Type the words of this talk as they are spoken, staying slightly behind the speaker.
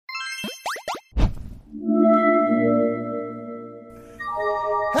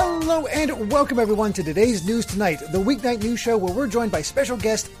Hello and welcome everyone to today's News Tonight, the weeknight news show where we're joined by special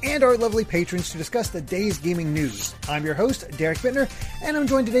guests and our lovely patrons to discuss the day's gaming news. I'm your host, Derek Bittner, and I'm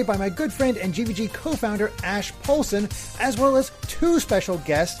joined today by my good friend and GVG co-founder, Ash Paulson, as well as two special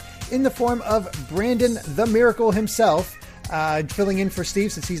guests in the form of Brandon the Miracle himself, filling in for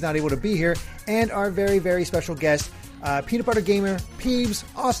Steve since he's not able to be here, and our very, very special guest, Peanut Butter Gamer, Peebs,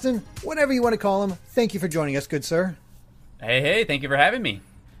 Austin, whatever you want to call him. Thank you for joining us, good sir. Hey, thank you for having me.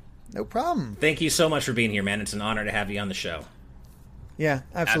 No problem. Thank you so much for being here, man. It's an honor to have you on the show. Yeah,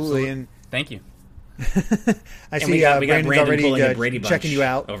 absolutely. And thank you. I see we got Brandon's already pulling a Brady Bunch checking you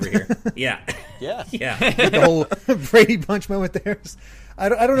out over here. Yeah. Yeah. The whole Brady Bunch moment there. I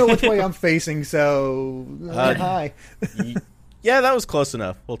don't know which way I'm facing, so hi. Yeah, that was close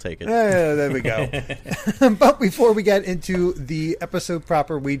enough. We'll take it. There we go. But before we get into the episode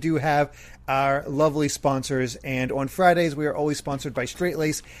proper, we do have our lovely sponsors. And on Fridays, we are always sponsored by Straight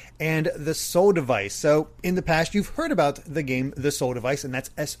Lace and The Soul Device. So in the past, you've heard about the game The Soul Device, and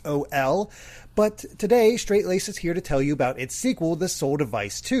that's SOL. But today, Straight Lace is here to tell you about its sequel, The Soul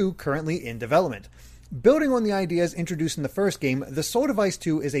Device 2, currently in development. Building on the ideas introduced in the first game, The Soul Device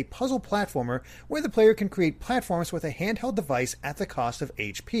 2 is a puzzle platformer where the player can create platforms with a handheld device at the cost of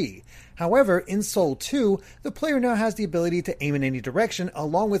HP. However, in Soul 2, the player now has the ability to aim in any direction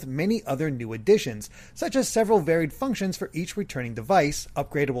along with many other new additions, such as several varied functions for each returning device,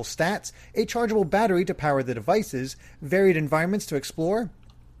 upgradable stats, a chargeable battery to power the devices, varied environments to explore,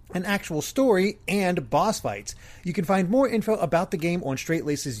 an actual story, and boss fights. You can find more info about the game on Straight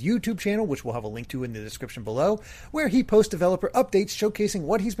Lace's YouTube channel, which we'll have a link to in the description below, where he posts developer updates showcasing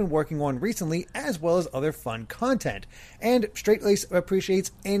what he's been working on recently, as well as other fun content. And Straight Lace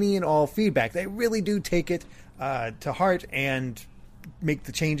appreciates any and all feedback. They really do take it to heart and make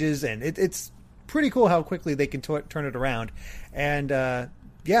the changes, and it's pretty cool how quickly they can turn it around. And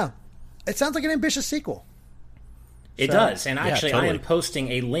yeah, it sounds like an ambitious sequel. It does, and actually totally. I am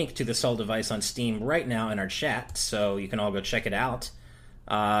posting a link to the Soul Device on Steam right now in our chat, so you can all go check it out.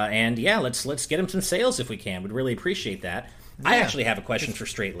 And yeah, let's get him some sales if we can. We'd really appreciate that. Yeah. I actually have a question for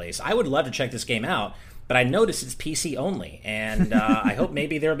Straight Lace. I would love to check this game out, but I noticed it's PC only, and I hope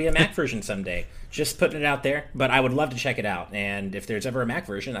maybe there'll be a Mac version someday. Just putting it out there, but I would love to check it out, and if there's ever a Mac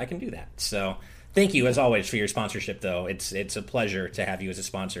version, I can do that. So thank you, as always, for your sponsorship, though. It's a pleasure to have you as a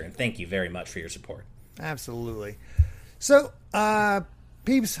sponsor, and thank you very much for your support. Absolutely. So,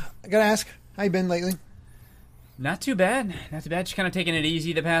 Peebs, I gotta ask, how you been lately? Not too bad. Just kind of taking it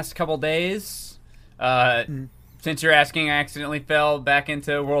easy the past couple days. Since you're asking, I accidentally fell back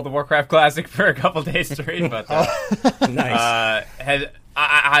into World of Warcraft Classic for a couple days straight. But Nice.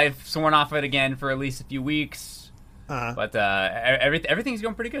 I've sworn off it again for at least a few weeks. But everything's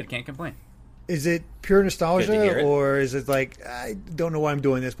going pretty good. Can't complain. Is it pure Good to hear nostalgia, it. or is it like, I don't know why I'm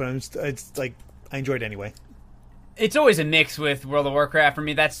doing this, but it's like, I enjoyed it anyway? It's always a mix with World of Warcraft. For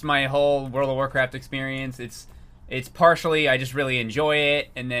me, that's my whole World of Warcraft experience. It's partially I just really enjoy it,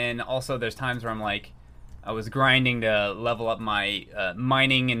 and then also there's times where I'm like, I was grinding to level up my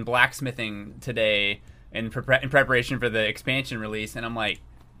mining and blacksmithing today in preparation for the expansion release, and I'm like,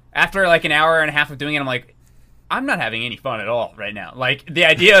 after like an hour and a half of doing it, I'm like, I'm not having any fun at all right now. Like, the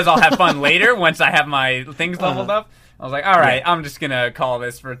idea is I'll have fun later once I have my things leveled up. I was like, all right, I'm just going to call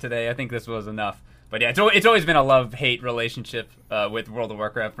this for today. I think this was enough. But yeah, it's always been a love-hate relationship with World of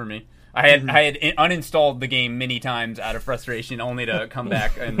Warcraft for me. I had uninstalled the game many times out of frustration, only to come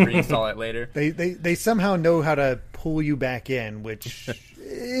back and reinstall it later. They somehow know how to pull you back in, which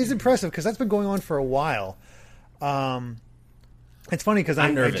is impressive because that's been going on for a while. It's funny because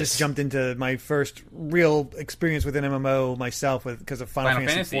I just jumped into my first real experience with an MMO myself because of Final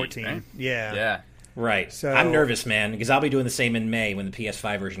Fantasy XIV. Right? Yeah. Right. So, I'm nervous, man, because I'll be doing the same in May when the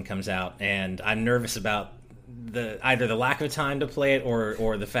PS5 version comes out, and I'm nervous about either the lack of time to play it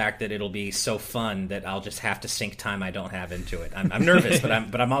or the fact that it'll be so fun that I'll just have to sink time I don't have into it. I'm nervous,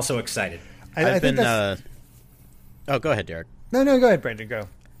 but I'm also excited. I've been. Oh, go ahead, Derek. No, go ahead, Brandon. Go.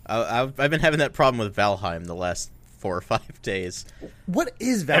 I've been having that problem with Valheim the last 4 or 5 days. What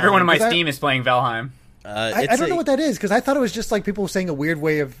is Valheim? Everyone on my Steam is playing Valheim. I don't know what that is, because I thought it was just like people saying a weird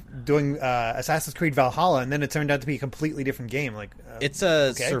way of doing Assassin's Creed Valhalla, and then it turned out to be a completely different game. Like, it's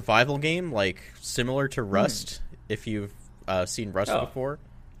a survival game, like similar to Rust, if you've seen Rust before.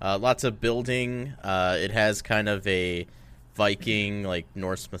 Lots of building. It has kind of a Viking, like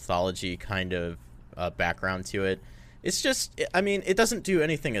Norse mythology kind of background to it. It's just, I mean, it doesn't do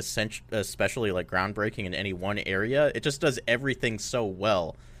anything especially like groundbreaking in any one area. It just does everything so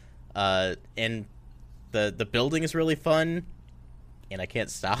well, and the building is really fun, and I can't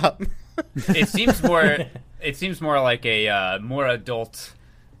stop. It seems more like a more adult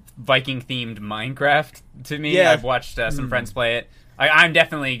Viking themed Minecraft to me. Yeah. I've watched some friends play it. I'm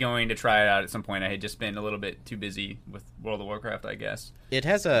definitely going to try it out at some point. I had just been a little bit too busy with World of Warcraft, I guess. It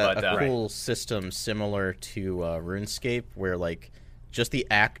has a cool system similar to RuneScape, where like just the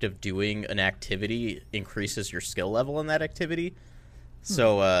act of doing an activity increases your skill level in that activity.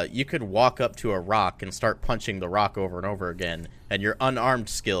 So you could walk up to a rock and start punching the rock over and over again, and your unarmed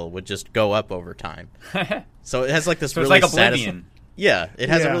skill would just go up over time. So it has like this so really it's like Oblivion. Yeah, it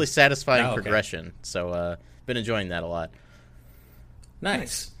has a Yeah. really satisfying okay. progression. So been enjoying that a lot.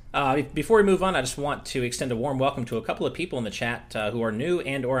 Nice. Before we move on, I just want to extend a warm welcome to a couple of people in the chat who are new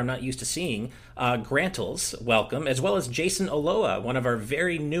and or I'm not used to seeing. Grantles, welcome, as well as Jason Oloa, one of our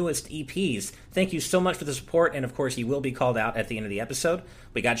very newest EPs. Thank you so much for the support, and of course you will be called out at the end of the episode.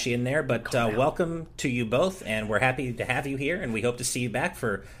 We got you in there, but welcome to you both, and we're happy to have you here, and we hope to see you back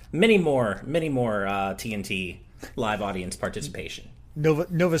for many more TNT live audience participation.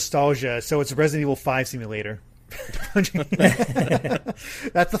 Novastalgia, so it's a Resident Evil 5 simulator. That's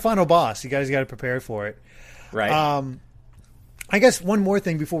the final boss. You guys got to prepare for it. Right. I guess one more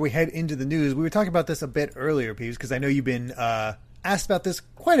thing before we head into the news. We were talking about this a bit earlier, Peeves, because I know you've been asked about this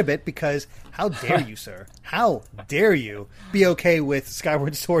quite a bit, because how dare you, sir? How dare you be okay with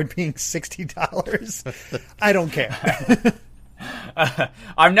Skyward Sword being $60? I don't care.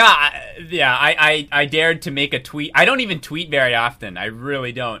 I'm not. Yeah, I dared to make a tweet. I don't even tweet very often. I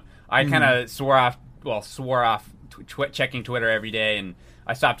really don't. I kind of swore off checking Twitter every day, and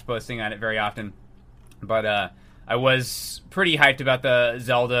I stopped posting on it very often. But I was pretty hyped about the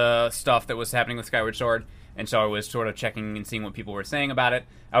Zelda stuff that was happening with Skyward Sword, and so I was sort of checking and seeing what people were saying about it.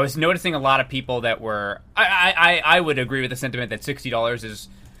 I was noticing a lot of people that were... I would agree with the sentiment that $60 is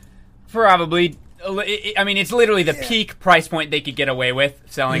probably... I mean, it's literally the peak price point they could get away with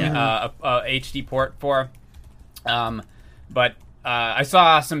selling a HD port for. But I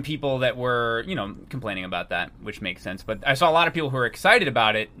saw some people that were, complaining about that, which makes sense. But I saw a lot of people who were excited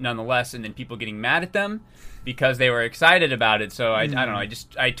about it, nonetheless, and then people getting mad at them because they were excited about it. So I don't know.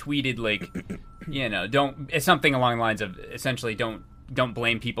 I tweeted like, it's something along the lines of essentially don't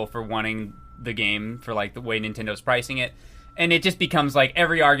blame people for wanting the game for like the way Nintendo's pricing it. And it just becomes like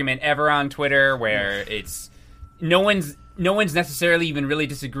every argument ever on Twitter where it's no one's necessarily even really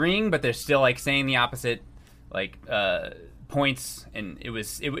disagreeing, but they're still like saying the opposite points, and it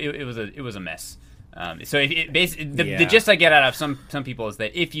was a mess. So the gist I get out of some people is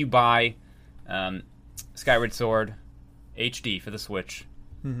that if you buy Skyward Sword HD for the Switch,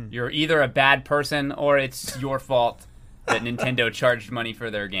 you're either a bad person or it's your fault that Nintendo charged money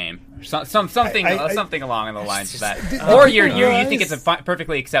for their game. Something along the lines of that. Or you think it's a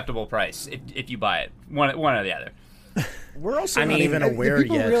perfectly acceptable price if you buy it. One or the other. We're also not even aware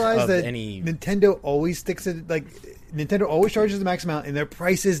people yet realize of that any... Nintendo always sticks to, Nintendo always charges the max amount, and their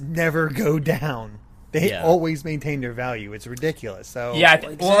prices never go down. They always maintain their value. It's ridiculous. So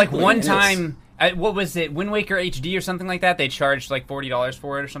one time, what was it, Wind Waker HD or something like that? They charged like $40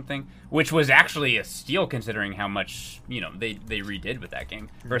 for it or something, which was actually a steal considering how much they redid with that game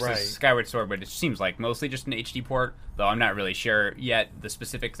versus Skyward Sword, but it seems like mostly just an HD port. Though I'm not really sure yet the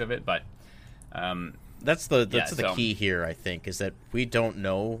specifics of it, but that's the key here. I think is that we don't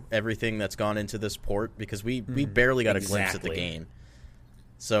know everything that's gone into this port because we barely got a glimpse at the game.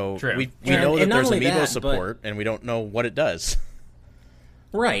 So we know that there's Amiibo support, and we don't know what it does.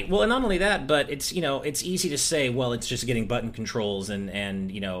 Right. Well, and not only that, but it's it's easy to say, well, it's just getting button controls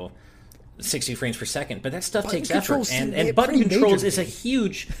and 60 frames per second, but that stuff takes effort. And button controls is a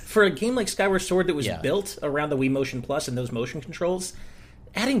huge for a game like Skyward Sword that was built around the Wii Motion Plus and those motion controls.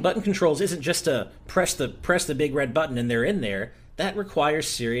 Adding button controls isn't just to press the big red button and they're in there. That requires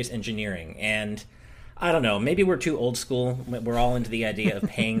serious engineering, and I don't know, maybe we're too old school. We're all into the idea of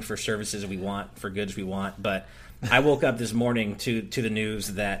paying for services we want, for goods we want. But I woke up this morning to the news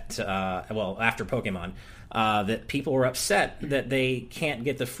that, after Pokemon, that people were upset that they can't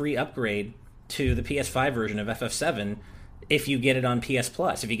get the free upgrade to the PS5 version of FF7 if you get it on PS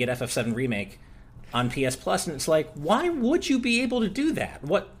Plus, if you get FF7 Remake on PS Plus. And it's like, why would you be able to do that?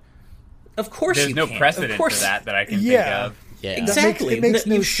 What? Of course There's you no can't. precedent for that I can think of. Yeah. Exactly. It makes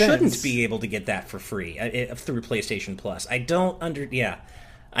no you sense. shouldn't be able to get that for free through PlayStation Plus. I don't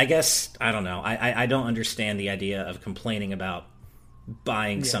I guess, I don't know. I don't understand the idea of complaining about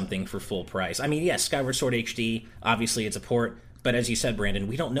buying something for full price. I mean, yes, Skyward Sword HD, obviously it's a port, but as you said, Brandon,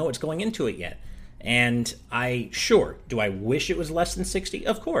 we don't know what's going into it yet. And do I wish it was less than 60?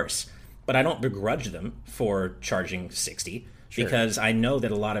 Of course. But I don't begrudge them for charging 60 because I know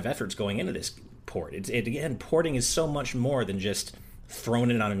that a lot of effort's going into this port. Again, porting is so much more than just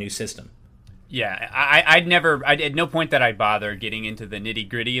throwing it on a new system. Yeah, I'd at no point that I'd bother getting into the nitty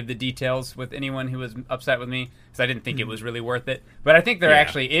gritty of the details with anyone who was upset with me, because I didn't think it was really worth it. But I think there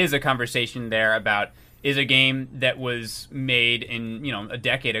actually is a conversation there about, is a game that was made in, a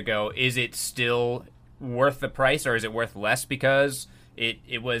decade ago, is it still worth the price, or is it worth less because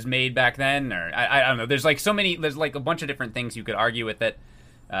it was made back then? Or I don't know. There's like a bunch of different things you could argue with it,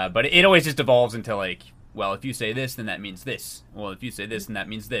 but it always just evolves into like, well, if you say this, then that means this. Well, if you say this, then that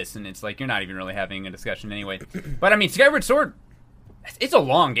means this. And it's like, you're not even really having a discussion anyway. But, I mean, Skyward Sword, it's a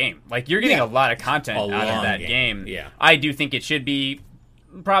long game. Like, you're getting a lot of content out of that game. Yeah. I do think it should be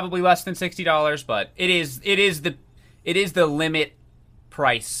probably less than $60, but it is the limit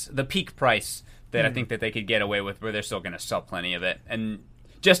price, the peak price that I think that they could get away with, where they're still going to sell plenty of it. And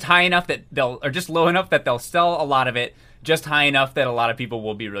just high enough that just low enough that they'll sell a lot of it, just high enough that a lot of people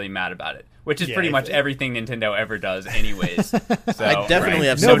will be really mad about it. Which is pretty much everything Nintendo ever does anyways. So, I definitely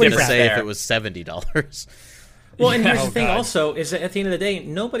have something to say if it was $70. Well, and here's the thing also, is that at the end of the day,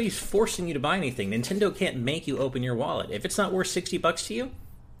 nobody's forcing you to buy anything. Nintendo can't make you open your wallet. If it's not worth $60 to you,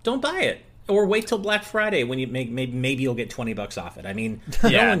 don't buy it. Or wait till Black Friday when you maybe you'll get $20 off it. I mean,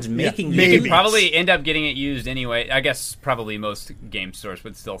 no one's making you. You could probably end up getting it used anyway. I guess probably most game stores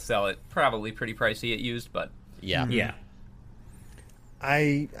would still sell it probably pretty pricey at used, but... Yeah.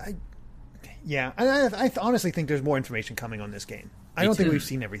 Yeah. I honestly think there's more information coming on this game. I don't think we've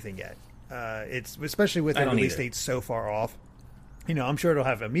seen everything yet. It's especially with the release date so far off. I'm sure it'll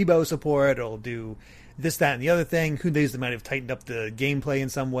have amiibo support. It'll do this, that, and the other thing. Who knows? They might have tightened up the gameplay in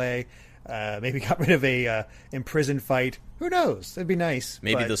some way. Maybe got rid of a imprisoned fight. Who knows? That'd be nice.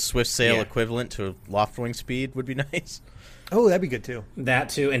 Maybe the Swift Sail equivalent to Loftwing Speed would be nice. Oh, that'd be good too. That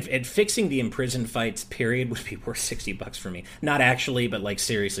too, and fixing the imprisoned fights period would be worth $60 for me. Not actually, but like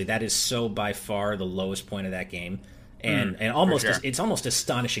seriously, that is so by far the lowest point of that game, and almost it's almost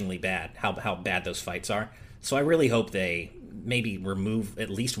astonishingly bad how bad those fights are. So I really hope they maybe remove at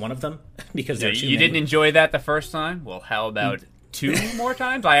least one of them because they're too many. Didn't enjoy that the first time. Well, how about 2 more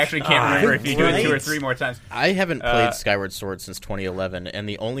times? I actually can't remember if you do it 2 or 3 more times. I haven't played Skyward Sword since 2011, and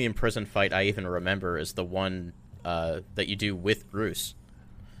the only imprisoned fight I even remember is the one that you do with Groose.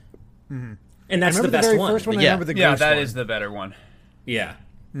 Mm-hmm. And that's the best one. First one I remember the Groose that one. is the better one. Yeah.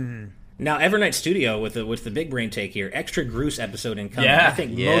 Mm-hmm. Now, Evernight Studio, with the big brain take here, extra Groose episode incoming. Yeah. I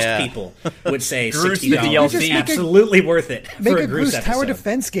think most people would say Groose $60. the DLC. Absolutely worth it Make for a a Groose Groose tower episode.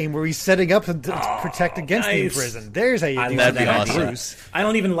 defense game where he's setting up to protect against the nice. imprison. There's how you do that'd that. be awesome. Groose. I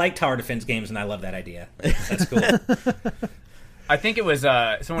don't even like tower defense games, and I love that idea. That's cool. I think it was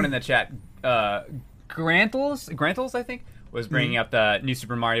someone in the chat, Grantles, I think, was bringing up the new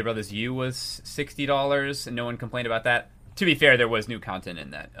Super Mario Bros. U was $60, and no one complained about that. To be fair, there was new content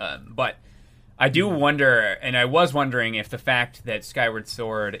in that. But I do wonder, and I was wondering if the fact that Skyward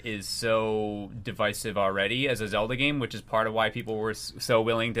Sword is so divisive already as a Zelda game, which is part of why people were so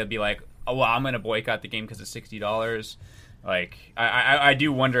willing to be like, oh, well, I'm going to boycott the game because it's $60. Like, I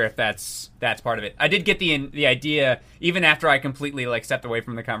do wonder if that's part of it. I did get the idea, even after I completely stepped away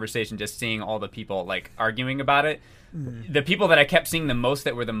from the conversation, just seeing all the people arguing about it. The people that I kept seeing the most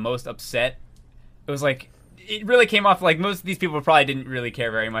that were the most upset, it was like, it really came off like most of these people probably didn't really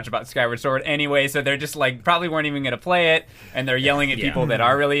care very much about Skyward Sword anyway, so they're just probably weren't even going to play it, and they're yelling at people that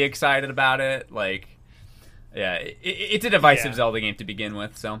are really excited about it. It's a divisive Zelda game to begin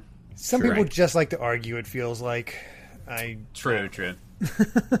with, so. Some people just like to argue, it feels like. True.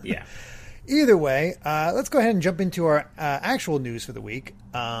 Yeah. Either way, let's go ahead and jump into our actual news for the week.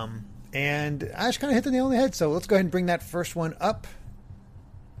 And Ash kind of hit the nail on the head, so let's go ahead and bring that first one up.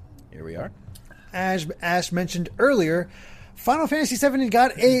 Here we are. As Ash mentioned earlier, Final Fantasy VII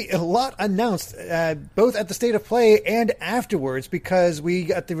got a lot announced, both at the State of Play and afterwards, because we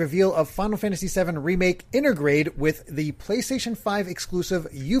got the reveal of Final Fantasy VII Remake Intergrade with the PlayStation 5 exclusive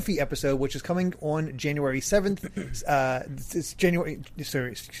Yuffie episode, which is coming on January 7th. It's June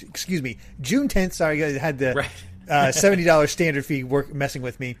 10th. Sorry, I had the $70 standard fee messing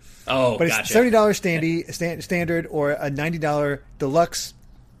with me. Oh, but it's $70 standard or a $90 deluxe.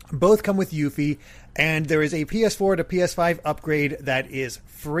 Both come with Yuffie, and there is a PS4 to PS5 upgrade that is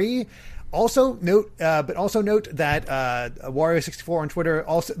free. Also note that Wario 64 on Twitter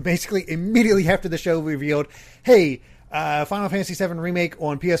also basically immediately after the show revealed, hey, Final Fantasy VII Remake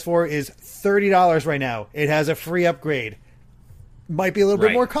on PS4 is $30 right now. It has a free upgrade. Might be a little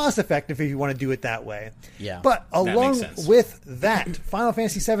bit more cost effective if you want to do it that way. Yeah. But along with that, Final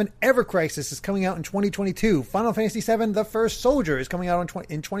Fantasy VII Ever Crisis is coming out in 2022. Final Fantasy VII The First Soldier is coming out in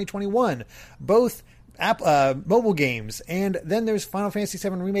 2021. Both mobile games. And then there's Final Fantasy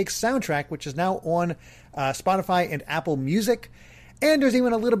VII Remake soundtrack, which is now on Spotify and Apple Music. And there's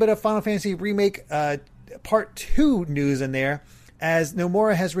even a little bit of Final Fantasy Remake Part 2 news in there, as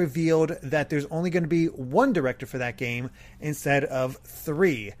Nomura has revealed that there's only going to be one director for that game instead of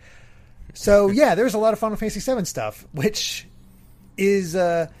 3. So, yeah, there's a lot of Final Fantasy VII stuff, which is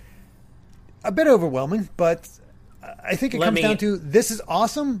a bit overwhelming, but I think it comes down to this is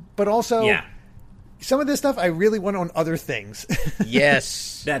awesome, but also some of this stuff I really want on other things.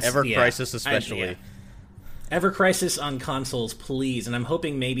 Yes, Ever Crisis especially. Ever Crisis on consoles, please. And I'm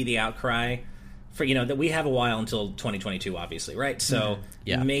hoping maybe the outcry for, that we have a while until 2022, obviously, right? So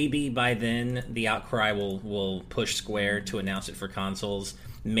maybe by then the outcry will push Square to announce it for consoles.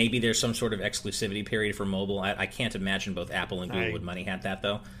 Maybe there's some sort of exclusivity period for mobile. I can't imagine both Apple and Google would money hat that,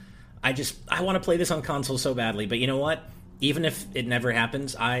 though. I want to play this on console so badly. But you know what? Even if it never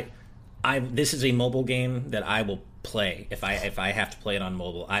happens, this is a mobile game that I will play if I have to play it on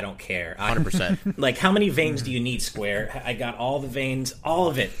mobile. I don't care. 100%. Like, how many veins do you need, Square? I got all the veins, all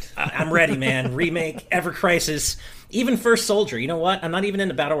of it. I'm ready, man. Remake, Ever Crisis, even First Soldier. You know what? I'm not even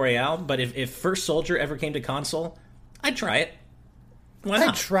into Battle Royale, but if First Soldier ever came to console, I'd try it. Why not?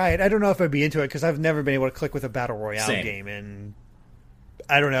 I'd try it. I don't know if I'd be into it because I've never been able to click with a Battle Royale game, and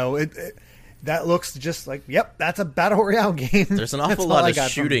I don't know. That looks just like, yep, that's a Battle Royale game. There's an awful lot of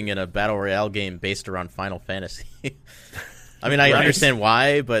shooting in a Battle Royale game based around Final Fantasy. I mean, I understand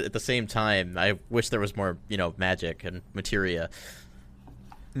why, but at the same time, I wish there was more, magic and materia.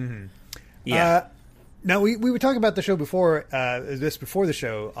 Mm-hmm. Yeah. Now, we were talking about the show before the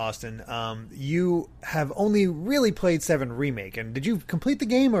show, Austin. You have only really played 7 Remake, and did you complete the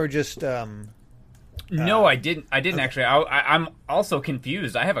game or just... No, I didn't actually. I'm also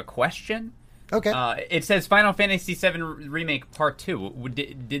confused. I have a question. Okay. It says Final Fantasy VII Remake Part 2.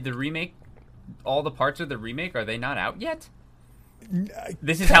 Did the remake, all the parts of the remake, are they not out yet?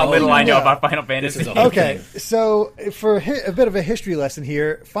 This is how little I know about Final Fantasy. Okay, so for a bit of a history lesson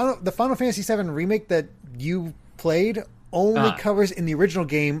here, the Final Fantasy VII Remake that you played only covers in the original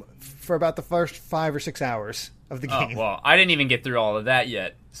game for about the first 5 or 6 hours of the game. Well, I didn't even get through all of that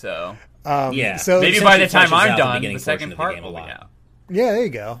yet, so... so maybe by the time I'm done, the second part will be out. Yeah, there you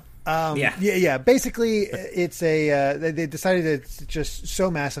go. Basically, it's they decided it's just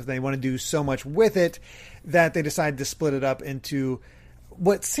so massive they want to do so much with it that they decided to split it up into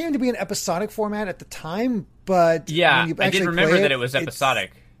what seemed to be an episodic format at the time. But yeah, when you I did remember that it was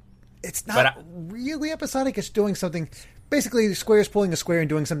episodic. It's not really episodic. It's doing something. Basically, Square's pulling a Square and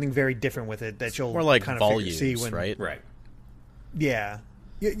doing something very different with it that you'll more like kind of volumes, see when, right? Yeah,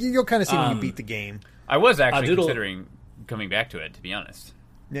 you'll kind of see when you beat the game. I was actually considering coming back to it, to be honest.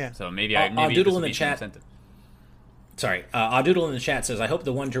 Yeah. So maybe Doodle in the chat. Sorry, Doodle in the chat says, "I hope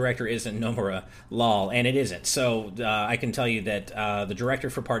the one director isn't Nomura." Lol, and it isn't. So I can tell you that the director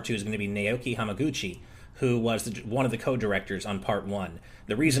for Part 2 is going to be Naoki Hamaguchi, who was one of the co-directors on Part 1.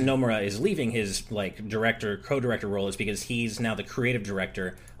 The reason Nomura is leaving his co-director role is because he's now the creative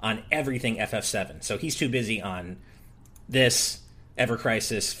director on everything FF7. So he's too busy on this, Ever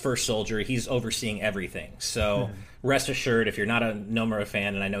Crisis, First Soldier. He's overseeing everything. So rest assured, if you're not a Nomura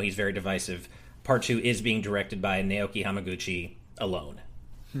fan, and I know he's very divisive, Part 2 is being directed by Naoki Hamaguchi alone.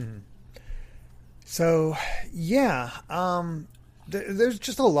 So, yeah, there's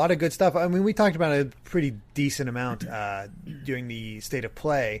just a lot of good stuff. I mean, we talked about a pretty decent amount during the State of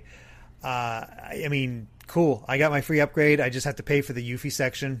Play. I mean, cool. I got my free upgrade. I just have to pay for the Yuffie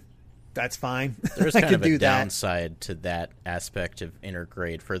section. That's fine. There's I kind of do a downside to that aspect of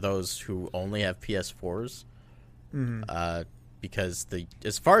Intergrade for those who only have PS4s. Because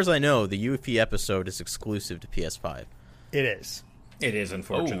as far as I know, the Yuffie episode is exclusive to PS5. It is. It is,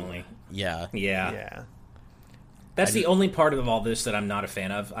 unfortunately. Yeah. That's the only part of all this that I'm not a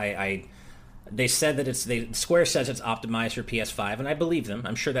fan of. They said that Square says it's optimized for PS5, and I believe them.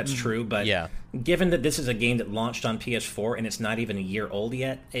 I'm sure that's true, but given that this is a game that launched on PS4 and it's not even a year old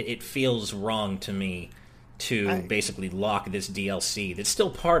yet, it feels wrong to me to basically lock this DLC that's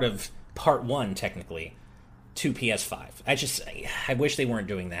still part of Part 1, technically, to PS5. I wish they weren't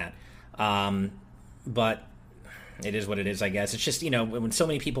doing that. But it is what it is, I guess. It's just, when so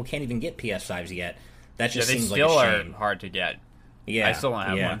many people can't even get PS5s yet, that just seems like a shame. They still are hard to get. Yeah. I still don't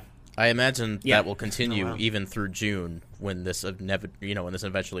have one. I imagine that will continue even through June when this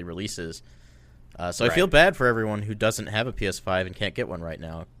eventually releases. So I feel bad for everyone who doesn't have a PS5 and can't get one right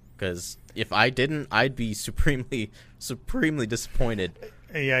now, because if I didn't, I'd be supremely disappointed.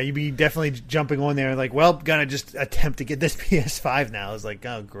 Yeah, you'd be definitely jumping on there like, well, gonna just attempt to get this PS5 now. It's like,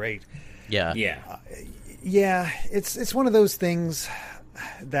 oh, great. Yeah. Yeah, it's one of those things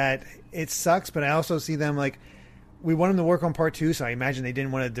that it sucks, but I also see them like, we want them to work on Part 2, so I imagine they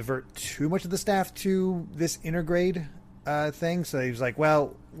didn't want to divert too much of the staff to this Intergrade thing. So he was like,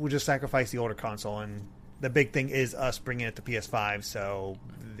 well, we'll just sacrifice the older console, and the big thing is us bringing it to PS5. So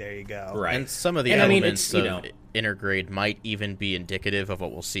there you go. Right. And some of the elements of Intergrade might even be indicative of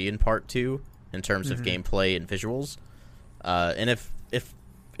what we'll see in Part 2 in terms of gameplay and visuals. And if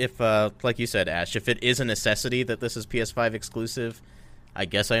like you said, Ash, if it is a necessity that this is PS5 exclusive, I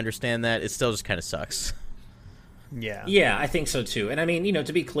guess I understand that. It still just kind of sucks. Yeah. Yeah, I think so too. And I mean,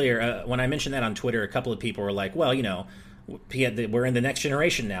 to be clear, when I mentioned that on Twitter, a couple of people were like, well, we're in the next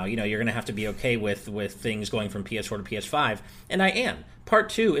generation now. You're going to have to be okay with things going from PS4 to PS5. And I am. Part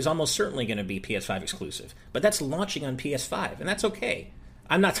 2 is almost certainly going to be PS5 exclusive. But that's launching on PS5, and that's okay.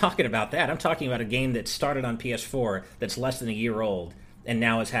 I'm not talking about that. I'm talking about a game that started on PS4 that's less than a year old and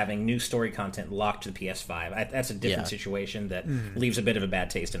now is having new story content locked to the PS5. That's a different situation that leaves a bit of a bad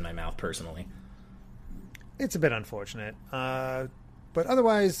taste in my mouth, personally. It's a bit unfortunate. But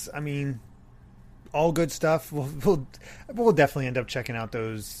otherwise, I mean, all good stuff. We'll definitely end up checking out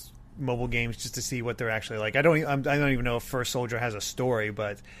those mobile games just to see what they're actually like. I don't even know if First Soldier has a story,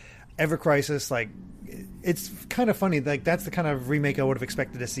 but Ever Crisis, like, it's kind of funny. Like, that's the kind of remake I would have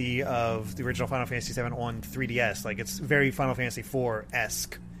expected to see of the original Final Fantasy VII on 3DS. Like, it's very Final Fantasy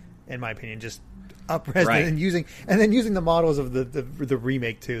IV-esque, in my opinion. Just up-res and using the models of the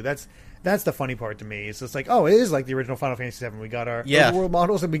remake too. That's the funny part to me. It's just like, oh, it is like the original Final Fantasy VII. We got our overworld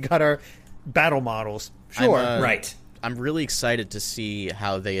models and we got our battle models. Sure, right. I'm really excited to see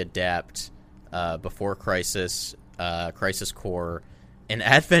how they adapt Before Crisis, Crisis Core, and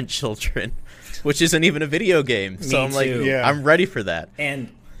Advent Children, which isn't even a video game. So I'm like, I'm ready for that.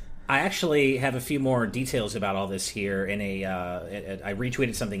 And I actually have a few more details about all this here. I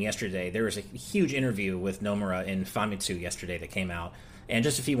retweeted something yesterday. There was a huge interview with Nomura in Famitsu yesterday that came out. And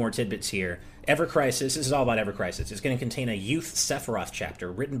just a few more tidbits here. Ever Crisis, this is all about Ever Crisis. It's going to contain a youth Sephiroth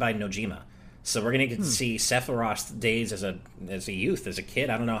chapter written by Nojima. So we're going to get to see Sephiroth's days as a youth, as a kid.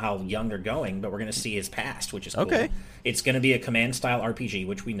 I don't know how young they're going, but we're going to see his past, which is cool. Okay. It's going to be a command-style RPG,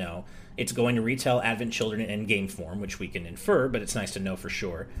 which we know. It's going to retell Advent Children in game form, which we can infer, but it's nice to know for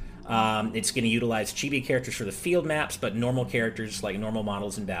sure. It's going to utilize chibi characters for the field maps, but normal characters, like normal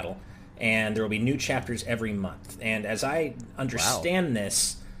models in battle. And there will be new chapters every month. And as I understand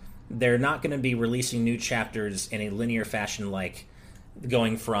this, they're not going to be releasing new chapters in a linear fashion, like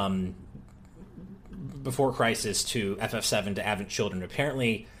going from Before Crisis to FF7 to Advent Children.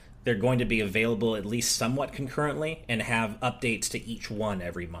 Apparently, they're going to be available at least somewhat concurrently and have updates to each one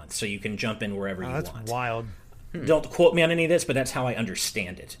every month, so you can jump in wherever you want. That's wild. Don't quote me on any of this, but that's how I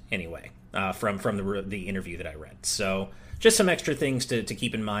understand it, anyway, from the interview that I read. So just some extra things to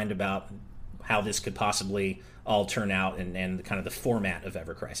keep in mind about how this could possibly all turn out and kind of the format of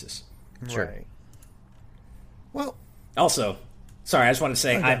Ever Crisis. Sure. Right. Well, also, sorry, I just want to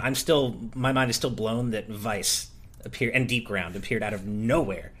say my mind is still blown that Vice and Deep Ground appeared out of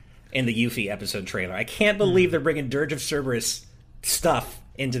nowhere in the Yuffie episode trailer. I can't believe they're bringing Dirge of Cerberus stuff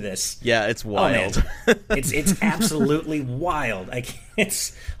into this. Yeah, it's wild. Oh, it's absolutely wild.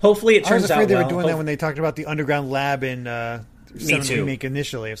 Hopefully it turns out well. I was afraid they were doing that when they talked about the underground lab in 7 Remake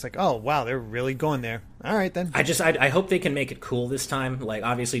initially. It's like, oh wow, they're really going there. All right then. I hope they can make it cool this time. Like,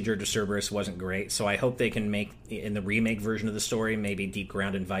 obviously Dirge of Cerberus wasn't great, so I hope they can make, in the remake version of the story, maybe Deep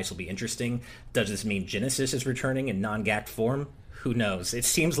Ground and Vice will be interesting. Does this mean Genesis is returning in non-gacked form? Who knows? It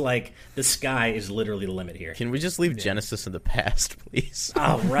seems like the sky is literally the limit here. Can we just leave Genesis in the past, please?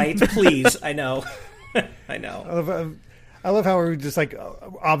 Oh, right, please. I know. I know. I love how we're just like,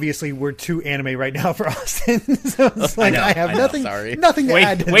 obviously we're too anime right now for Austin. So it's like, I have nothing to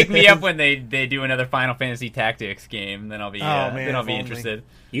add to Wake this. me up when they do another Final Fantasy Tactics game, then I'll be interested.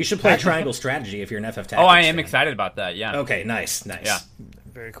 You should play Triangle Strategy if you're an FF Tactics Oh, I am fan. Excited about that, yeah. Okay, nice. Yeah.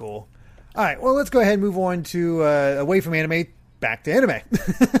 Very cool. All right, well, let's go ahead and move on to away from anime, back to anime.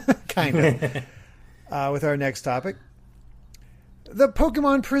 Kind of. With our next topic. The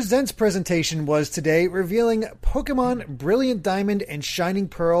Pokemon Presents presentation was today, revealing Pokemon Brilliant Diamond and Shining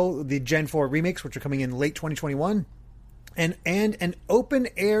Pearl, the Gen 4 remakes, which are coming in late 2021, and an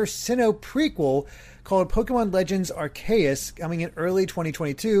open-air Sinnoh prequel called Pokemon Legends Arceus, coming in early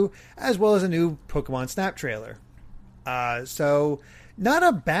 2022, as well as a new Pokemon Snap trailer. So, not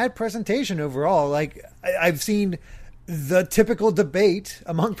a bad presentation overall. Like, I've seen the typical debate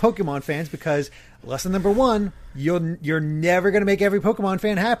among Pokemon fans because lesson number one, you're never going to make every Pokemon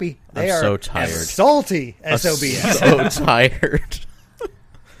fan happy. They are so tired. Salty SOBs. So tired.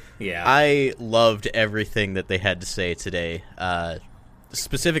 Yeah. I loved everything that they had to say today.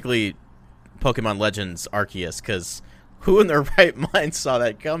 Specifically, Pokemon Legends Arceus, because who in their right mind saw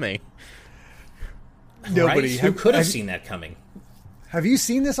that coming? Nobody. Right? Who could have seen that coming? Have you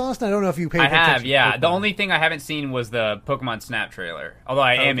seen this, Austin? I don't know if you paid I attention. have, yeah. The only thing I haven't seen was the Pokemon Snap trailer. Although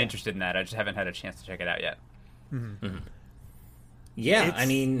I am Okay. interested in that. I just haven't had a chance to check it out yet. Yeah, I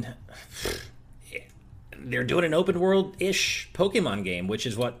mean, they're doing an open world-ish Pokemon game, which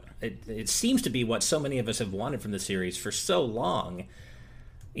is what it seems to be what so many of us have wanted from the series for so long.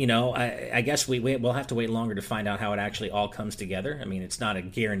 You know, I guess we'll have to wait longer to find out how it actually all comes together. I mean, it's not a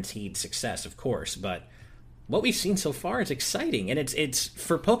guaranteed success, of course, but what we've seen so far is exciting, and it's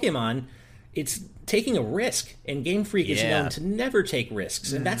for Pokemon, it's taking a risk, and Game Freak is Yeah. known to never take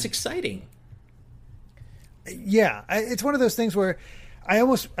risks, and that's exciting. Yeah, it's one of those things where I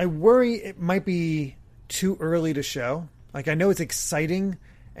worry it might be too early to show. Like, I know it's exciting,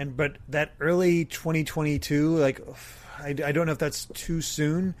 but that early 2022, like, I don't know if that's too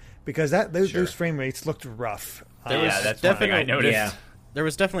soon, because those frame rates looked rough. Yeah, that's one thing I noticed. Yeah. There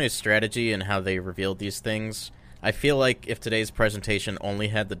was definitely a strategy in how they revealed these things. I feel like if today's presentation only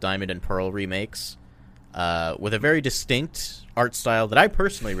had the Diamond and Pearl remakes, with a very distinct art style that I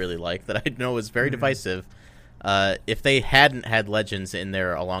personally really like, that I know is very divisive, if they hadn't had Legends in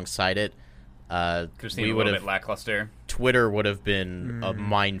there alongside it, Could seem a little bit lackluster. Twitter would have been a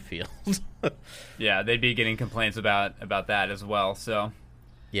minefield. Yeah, they'd be getting complaints about that as well. So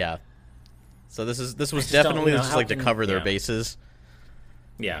Yeah. So this was just don't definitely know just how like to can- cover their yeah. bases.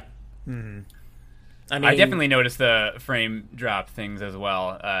 Yeah. I mean, I definitely noticed the frame drop things as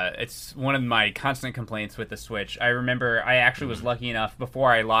well. It's one of my constant complaints with the Switch. I remember I actually was lucky enough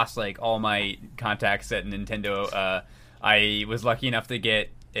before I lost like all my contacts at Nintendo. I was lucky enough to get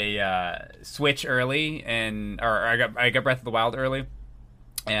a Switch early, or I got Breath of the Wild early,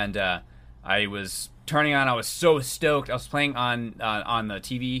 and I was turning on. I was so stoked. I was playing on the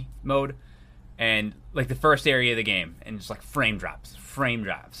TV mode, and like the first area of the game, and just like frame drops,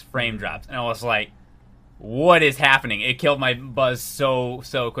 and I was like, what is happening? It killed my buzz so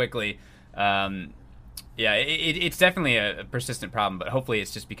quickly. Yeah, it's definitely a persistent problem, but hopefully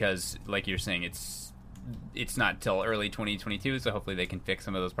it's just because, like you're saying, it's not till early 2022, so hopefully they can fix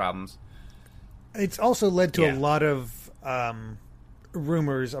some of those problems. It's also led to a Yeah. lot of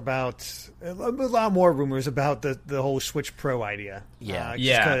rumors about a lot more rumors about the whole Switch Pro idea. Yeah.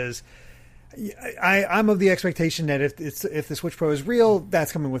 Yeah. Because I'm of the expectation that if the Switch Pro is real,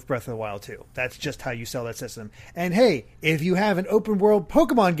 that's coming with Breath of the Wild too. That's just how you sell that system. And hey, if you have an open world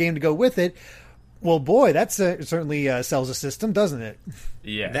Pokemon game to go with it, well, boy, that certainly sells a system, doesn't it?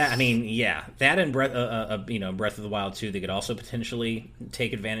 Yeah, that and Breath of the Wild 2, they could also potentially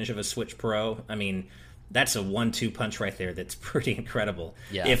take advantage of a Switch Pro. I mean, that's a 1-2 punch right there. That's pretty incredible.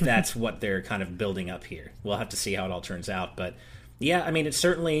 Yeah. If that's what they're kind of building up here, we'll have to see how it all turns out. But yeah, I mean, it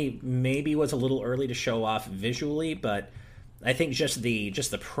certainly maybe was a little early to show off visually, but I think just the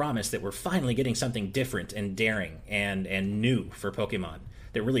promise that we're finally getting something different and daring and new for Pokemon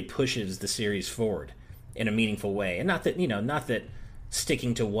that really pushes the series forward in a meaningful way. And not that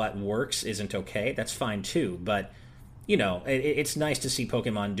sticking to what works isn't okay. That's fine too. But it's nice to see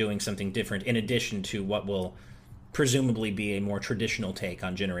Pokemon doing something different in addition to what will presumably be a more traditional take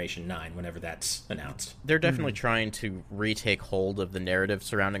on Generation 9 whenever that's announced. They're definitely trying to retake hold of the narrative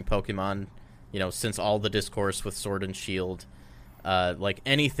surrounding Pokemon. Since all the discourse with Sword and Shield, like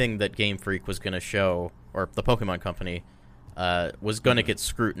anything that Game Freak was going to show, or the Pokemon Company, was going to get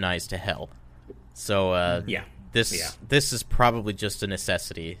scrutinized to hell. So this is probably just a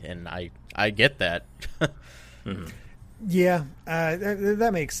necessity, and I get that. Yeah,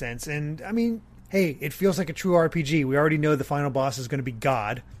 that makes sense. And I mean, hey, it feels like a true RPG. We already know the final boss is going to be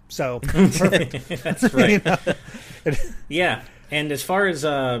God, so perfect. That's right. You Yeah. And as far as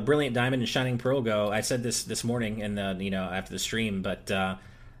Brilliant Diamond and Shining Pearl go, I said this morning and after the stream, but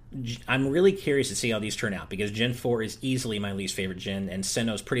I'm really curious to see how these turn out, because Gen 4 is easily my least favorite gen, and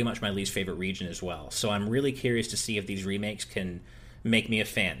Sinnoh's pretty much my least favorite region as well. So I'm really curious to see if these remakes can make me a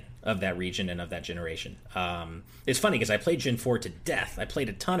fan of that region and of that generation. It's funny because I played Gen 4 to death. I played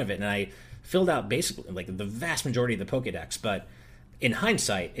a ton of it, and I filled out basically like the vast majority of the Pokedex, but in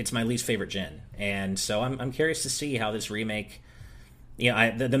hindsight, it's my least favorite gen. And so I'm curious to see how this remake...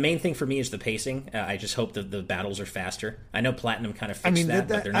 the main thing for me is the pashing. I just hope that the battles are faster. I know Platinum kind of fixed that,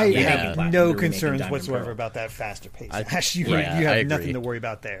 but they're not I remaking have Platinum. no They're remaking concerns Diamond and whatsoever Pearl. about that faster pace. You I have agree. nothing to worry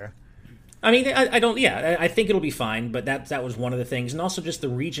about there. I mean, I don't. Yeah, I think it'll be fine. But that was one of the things, and also just the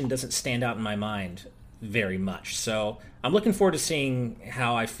region doesn't stand out in my mind very much. So I'm looking forward to seeing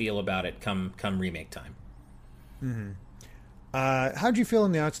how I feel about it come remake time. How'd you feel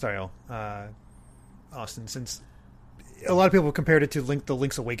in the art style, Austin? Since a lot of people compared it to the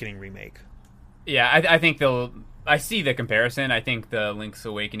Link's Awakening remake. Yeah, I think I see the comparison. I think the Link's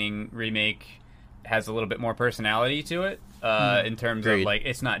Awakening remake has a little bit more personality to it in terms of like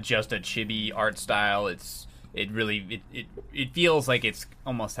it's not just a chibi art style. It feels like it's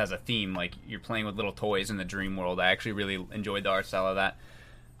almost has a theme, like you're playing with little toys in the dream world. I actually really enjoyed the art style of that.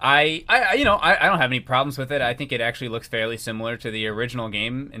 I don't have any problems with it. I think it actually looks fairly similar to the original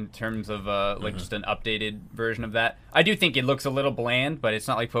game in terms of like just an updated version of that. I do think it looks a little bland, but it's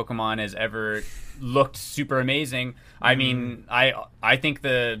not like Pokemon has ever looked super amazing. I mean, I think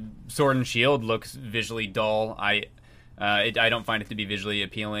the Sword and Shield looks visually dull. I don't find it to be visually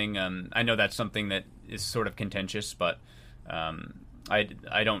appealing. I know that's something that is sort of contentious, but I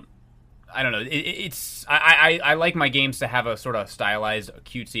don't know. I like my games to have a sort of stylized,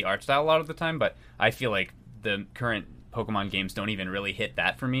 cutesy art style a lot of the time, but I feel like the current Pokemon games don't even really hit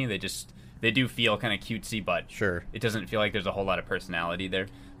that for me. They do feel kind of cutesy, but Sure. it doesn't feel like there's a whole lot of personality there.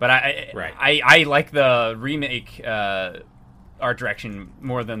 But I like the remake art direction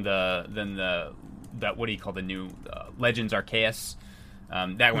more than the what do you call the new Legends Arceus?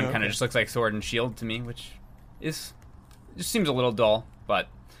 That one kind of just looks like Sword and Shield to me, which just seems a little dull, but.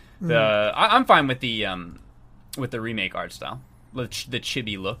 I'm fine with the remake art style, the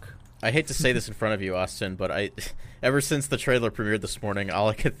chibi look. I hate to say this in front of you, Austin, but ever since the trailer premiered this morning, all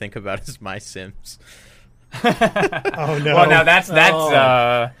I could think about is My Sims. Oh no! Well, now that's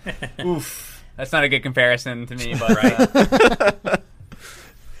oof. That's not a good comparison to me, but right.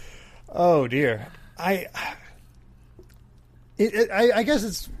 Oh dear. I guess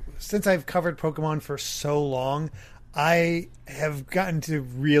it's since I've covered Pokemon for so long, I have gotten to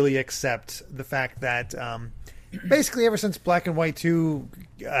really accept the fact that basically ever since Black and White 2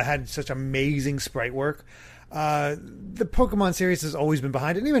 had such amazing sprite work, the Pokemon series has always been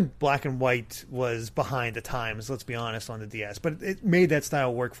behind, and even Black and White was behind at times, let's be honest, on the DS. But it made that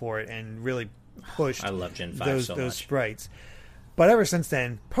style work for it and really pushed I love Gen 5 those sprites. But ever since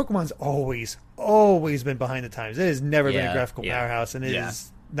then, Pokemon's always been behind the times. It has never been a graphical powerhouse, and it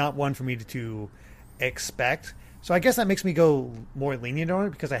is not one for me to expect. So I guess that makes me go more lenient on it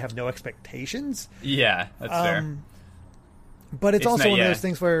because I have no expectations. Yeah, that's fair. But it's also one of those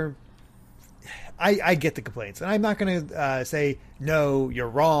things where I get the complaints. And I'm not going to say, no, you're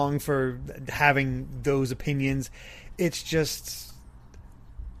wrong for having those opinions. It's just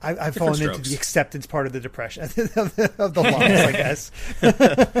I've fallen into the acceptance part of the depression of the loss, I guess.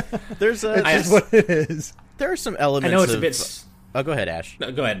 There's it's just what it is. There are some elements I know it's a bit... Oh, go ahead, Ash.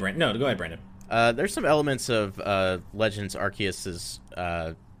 No, go ahead, Brandon. Go ahead, Brandon. There's some elements of Legends Arceus'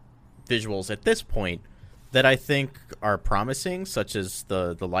 visuals at this point that I think are promising, such as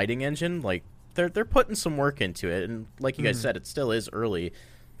the lighting engine. Like they're putting some work into it, and like you guys said, it still is early.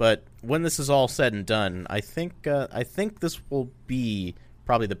 But when this is all said and done, I think this will be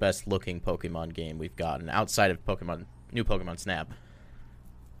probably the best looking Pokemon game we've gotten outside of New Pokemon Snap.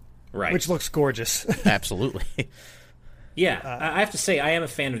 Right, which looks gorgeous. Absolutely. Yeah, I have to say I am a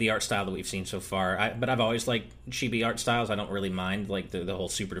fan of the art style that we've seen so far. But I've always liked chibi art styles. I don't really mind like the whole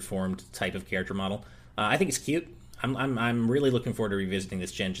super deformed type of character model. I think it's cute. I'm really looking forward to revisiting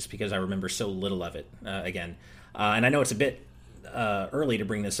this gen just because I remember so little of it again. And I know it's a bit early to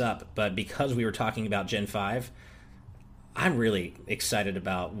bring this up, but because we were talking about Gen 5, I'm really excited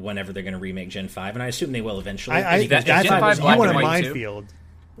about whenever they're going to remake Gen 5, and I assume they will eventually. Gen 5 you want a White minefield.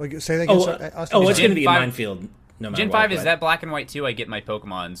 Like, say that again. It's going to be a minefield. No matter Gen 5 is that Black and White 2? I get my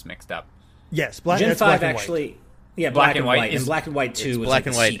Pokemons mixed up. Yes, Gen 5 Black actually. White. Yeah, Black and White. And Black and White 2 was Black like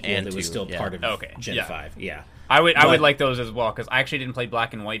and White sequel and that was 2, still part of Gen 5. Yeah. I would like those as well, because I actually didn't play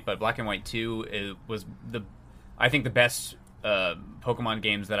Black and White, but Black and White 2 was I think the best Pokemon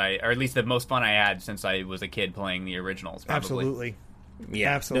games that or at least the most fun I had since I was a kid playing the originals. Probably. Absolutely.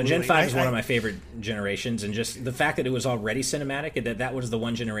 Yeah, absolutely. No, Gen 5 is one of my favorite generations, and just the fact that it was already cinematic, and that was the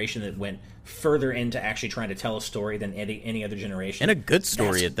one generation that went further into actually trying to tell a story than any other generation. And a good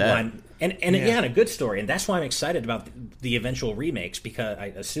story at that. And a good story, and that's why I'm excited about the eventual remakes, because I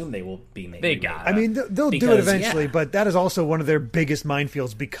assume they will be made. They got it. I mean, they'll do it eventually, but that is also one of their biggest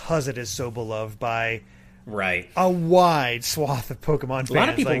minefields because it is so beloved by a wide swath of Pokemon fans. A lot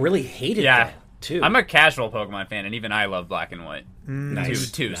of people really hated that. Too. I'm a casual Pokemon fan, and even I love Black and White.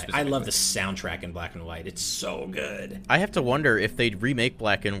 Nice. Two I love the soundtrack in Black and White. It's so good. I have to wonder if they remake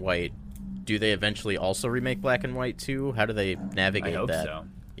Black and White, do they eventually also remake Black and White too? How do they navigate I hope that? So.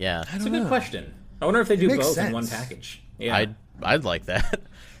 Yeah, that's a good question. I wonder if they do both sense. in one package. Yeah, I'd like that.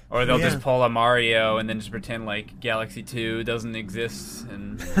 Or they'll just pull a Mario and then just pretend like Galaxy 2 doesn't exist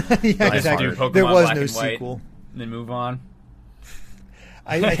and exactly. do Pokemon there was Black no and White, sequel. and then move on.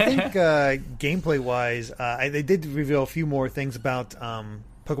 I think gameplay-wise, they did reveal a few more things about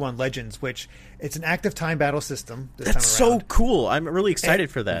Pokemon Legends, which it's an active time battle system this That's time so around. cool. I'm really excited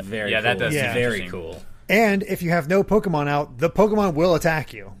for that. Very Yeah, cool. that does seem very interesting. cool. And if you have no Pokemon out, the Pokemon will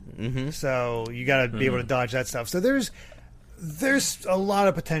attack you. Mm-hmm. So you got to be able to dodge that stuff. So there's a lot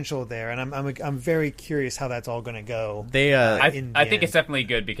of potential there, and I'm very curious how that's all going to go. They I in the think end. it's definitely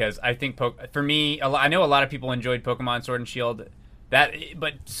good because I think for me, I know a lot of people enjoyed Pokemon Sword and Shield.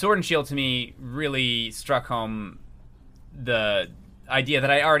 But Sword and Shield to me really struck home the idea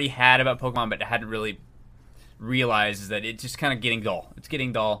that I already had about Pokemon, but I hadn't really realized is that it's just kind of getting dull. It's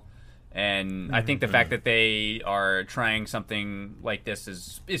getting dull, and I think the fact that they are trying something like this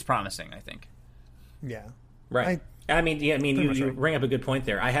is promising. I think. Yeah. Right. You right. bring up a good point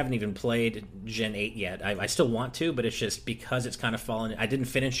there. I haven't even played Gen 8 yet. I still want to, but it's just because it's kind of fallen. I didn't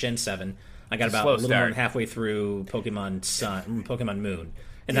finish Gen 7. I got It's a about slow a little more start. than halfway through Pokemon Moon.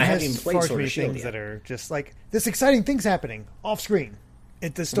 And It I has haven't even far played too Sword many and Shield things yet. that are just like this exciting thing's happening off screen.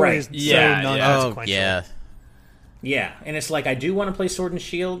 The story Right. is Yeah, so yeah. non-consequential. Oh yeah. Yeah, and it's like I do want to play Sword and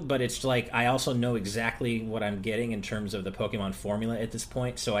Shield, but it's like I also know exactly what I'm getting in terms of the Pokemon formula at this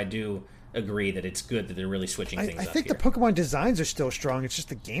point, so I do agree that it's good that they're really switching I things up think here. the Pokemon designs are still strong. It's just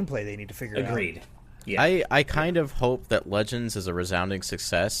the gameplay they need to figure out. Agreed. Yeah. I kind of hope that Legends is a resounding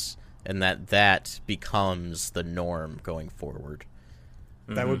success and that becomes the norm going forward.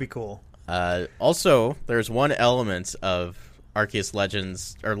 That would be cool. Also, there's one element of Arceus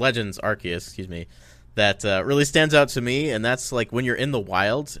Legends Arceus, excuse me, that really stands out to me, and that's like when you're in the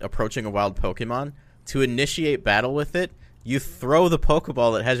wild, approaching a wild Pokemon, to initiate battle with it, you throw the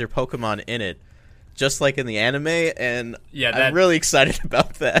Pokeball that has your Pokemon in it, just like in the anime, and Yeah, I'm really excited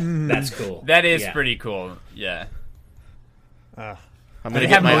about that. That's cool. That is Yeah. pretty cool. Yeah. I'm Do gonna they get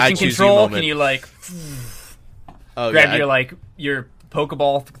have my I motion choose you control? moment. Can you like Oh, grab yeah, your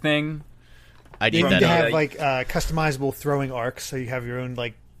Pokeball thing? I You need need that. to out. have like customizable throwing arcs, so you have your own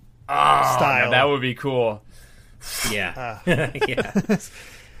like Oh, style. that would be cool. Yeah. Yeah.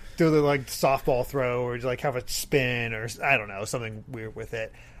 do the like softball throw or like have a spin or I don't know, something weird with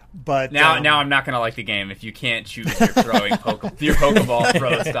it. But Now I'm not gonna like the game if you can't choose your throwing your Pokeball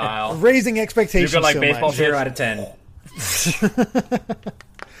throw style. raising You're expectations gonna like so baseball much. 0 out of 10.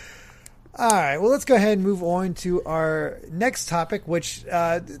 All right, well, let's go ahead and move on to our next topic, which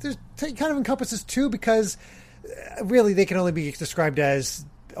kind of encompasses two because really they can only be described as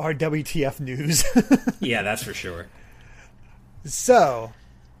our WTF news. Yeah, that's for sure. So,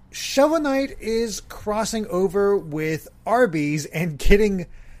 Shovel Knight is crossing over with Arby's and getting,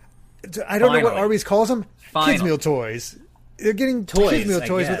 I don't know what Finally. Arby's calls them, kids Finally. meal toys. They're getting Toys, kids meal I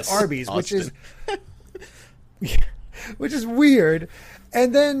toys with guess. Arby's, Austin. which is weird.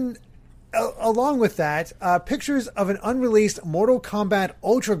 And then, along with that, pictures of an unreleased Mortal Kombat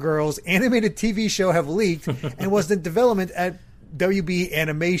Ultra Girls animated TV show have leaked and was in development at WB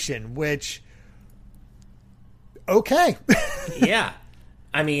Animation, which, okay. Yeah.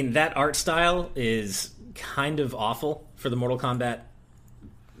 I mean, that art style is kind of awful for the Mortal Kombat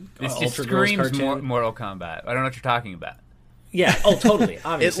This just Ultra Girls screams cartoon. Mortal Kombat. I don't know what you're talking about. Yeah. Oh, totally. It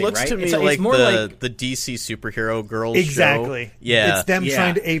Obviously, looks right? to me it's like more the DC superhero girls Exactly. show. Yeah. It's them Yeah.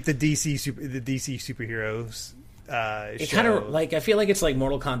 trying to ape the DC superheroes. It show. kind of like I feel like it's like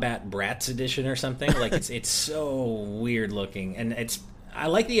Mortal Kombat Bratz edition or something. Like it's so weird looking, and I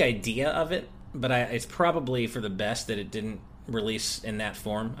like the idea of it, but it's probably for the best that it didn't release in that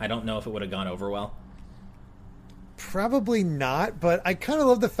form. I don't know if it would have gone over well. Probably not, but I kind of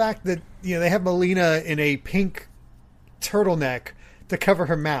love the fact that they have Melina in a pink turtleneck to cover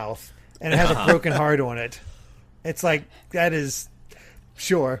her mouth, and it has a broken heart on it. It's like that is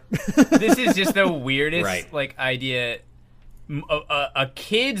sure. This is just the weirdest Right. like idea. A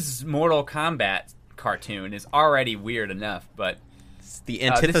kid's Mortal Kombat cartoon is already weird enough, but It's the this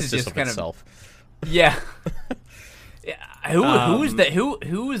is antithesis just of kind of- itself. yeah. Who is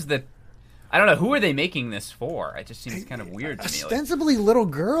the I don't know, who are they making this for? It just seems kind of weird to me. Like, Ostensibly little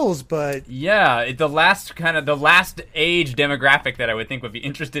girls, but yeah, the last age demographic that I would think would be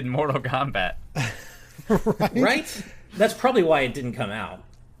interested in Mortal Kombat. Right? That's probably why it didn't come out.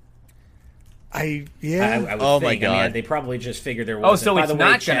 I I would Oh think. my I mean, God. they probably just figured there Oh, was. so by it's the way, not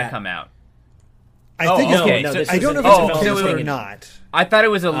going to chat- come out. I think Oh, it's okay. No, so- this I is don't know in if it's development. canceled or wait. not. I thought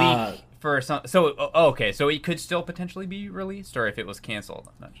it was a leak for some. So okay, so it could still potentially be released, or if it was canceled.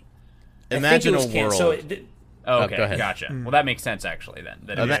 I'm not sure. Imagine I a think it was world. Oh, okay, go ahead. gotcha. Well, that makes sense actually. Then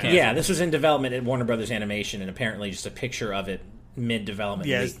that it was Ima- canceled. Yeah, this was in development at Warner Brothers Animation, and apparently just a picture of it mid-development.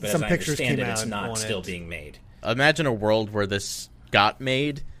 Yeah, leaked, but some as I pictures understand came it, it's out not on still it. being made. Imagine a world where this got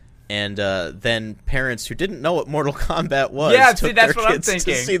made, and then parents who didn't know what Mortal Kombat was Yeah, took see, that's their what I'm kids to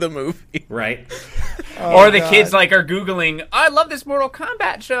thinking. see the movie. Right? Or the God. kids like are Googling, I love this Mortal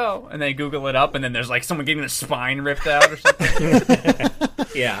Kombat show, and they Google it up, and then there's like someone getting the spine ripped out or something.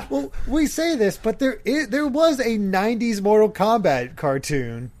 Yeah. Well, we say this, but there was a '90s Mortal Kombat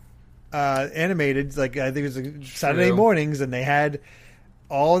cartoon, animated. Like I think it was like Saturday True. mornings, and they had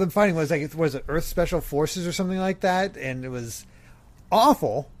all of them fighting. Was it Earth Special Forces or something like that? And it was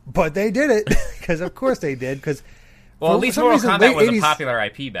awful, but they did it because of course they did. Because Well, at least Mortal Kombat was a popular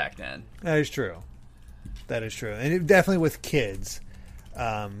IP back then. That is true. That is true, and definitely with kids.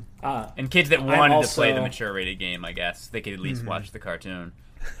 And kids that wanted to play the also- mature rated game, I guess they could at least watch the cartoon.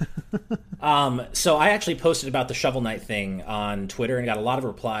 So I actually posted about the Shovel Knight thing on Twitter and got a lot of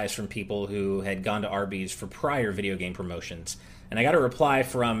replies from people who had gone to Arby's for prior video game promotions. And I got a reply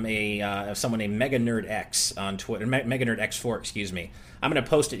from someone named Mega Nerd X on Twitter, Mega Nerd X4, excuse me. I'm going to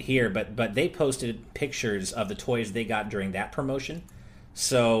post it here, but they posted pictures of the toys they got during that promotion.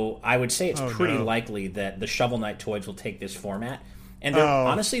 So I would say it's pretty likely that the Shovel Knight toys will take this format. And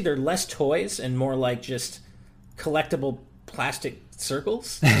honestly, they're less toys and more like just collectible plastic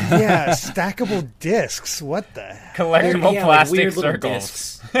circles. Yeah, stackable discs. What the heck? Collectible Yeah, like plastic weird little circles.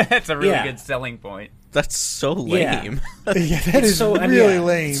 discs. That's a really Yeah. good selling point. That's so lame. Yeah, that is I mean, really yeah,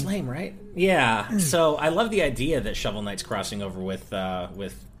 lame. It's lame, right? Yeah. So I love the idea that Shovel Knight's crossing over with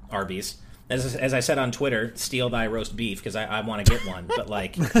Arby's. As I said on Twitter, steal thy roast beef because I want to get one. But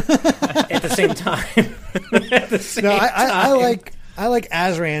like at the same time, No, I like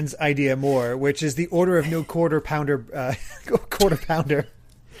Azran's idea more, which is the order of no quarter pounder. Quarter pounder.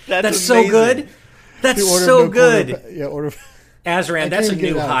 That's so good. That's The order so of no quarter good. yeah, order. Azran, that's a even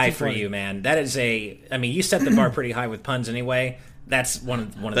get new it out. high It's too for funny. you, man. That is I mean, you set the bar pretty high with puns anyway. That's one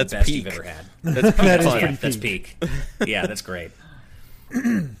of the That's best peak. you've ever had. That's That is fun. pretty That's peak. Yeah, that's great.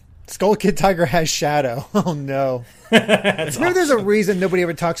 Skull Kid Tiger has Shadow. Oh no! Maybe there's a reason nobody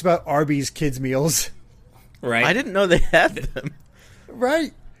ever talks about Arby's kids meals, Right? I didn't know they had them.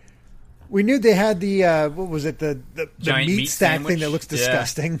 right? We knew they had the what was it the Giant meat meat stack sandwich? thing that looks Yeah.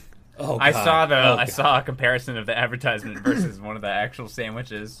 disgusting. Oh, I God. saw Oh, I God. saw a comparison of the advertisement versus one of the actual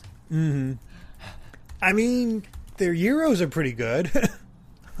sandwiches. I mean, their gyros are pretty good.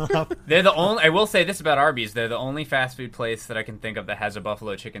 They're the only. I will say this about Arby's: they're the only fast food place that I can think of that has a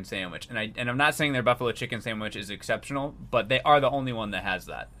buffalo chicken sandwich. And I'm not saying their buffalo chicken sandwich is exceptional, but they are the only one that has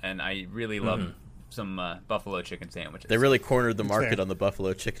that. And I really love some buffalo chicken sandwiches. They really cornered the market fair. on the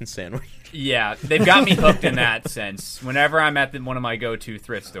buffalo chicken sandwich. Yeah, they've got me hooked in that sense. Whenever I'm at one of my go-to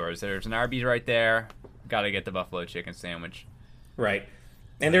thrift stores, there's an Arby's right there. Got to get the buffalo chicken sandwich. Right.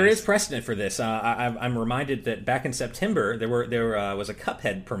 And there is precedent for this. I'm reminded that back in September there was a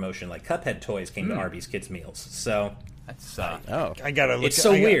Cuphead promotion. Like Cuphead toys came to Arby's Kids Meals. So That's Oh, I gotta look. It's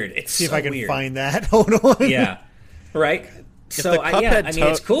so I gotta weird. It's see if so I can weird. find that. Hold on. yeah, right. So the I Cuphead mean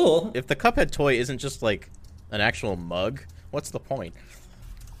it's cool. if the Cuphead toy isn't just like an actual mug, what's the point?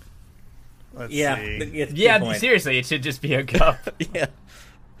 Let's Yeah, see. it's a good Yeah, point. seriously, it should just be a cup. Yeah,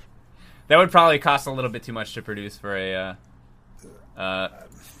 That would probably cost a little bit too much to produce for a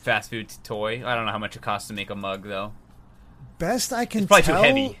fast food toy. I don't know how much it costs to make a mug, though. Best I can It's probably tell. too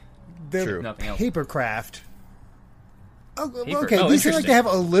heavy. They're True. Nothing else. Papercraft. Oh, Paper- okay, oh, these seem like interesting. they have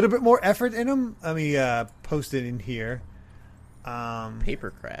a little bit more effort in them. Let me post it in here.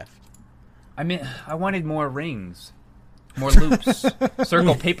 papercraft. I mean, I wanted more rings, more loops,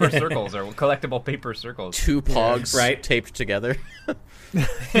 paper circles, or collectible paper circles. Two pogs right. taped together.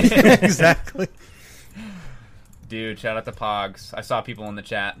 Exactly. Dude, shout out to Pogs. I saw people in the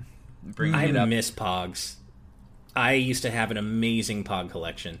chat bringing I it up. miss Pogs. I used to have an amazing Pog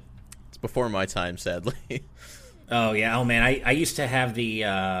collection. It's before my time, sadly. Oh yeah, oh man, I used to have the.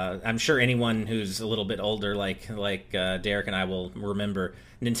 I'm sure anyone who's a little bit older, like Derek and I, will remember.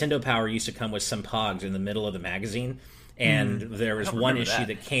 Nintendo Power used to come with some Pogs in the middle of the magazine, and there was one remember issue that.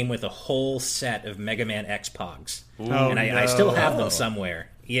 that came with a whole set of Mega Man X Pogs, Oh, and I still have no. them somewhere.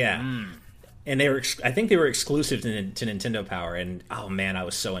 Yeah, and they were. I think they were exclusive to Nintendo Power, and oh man, I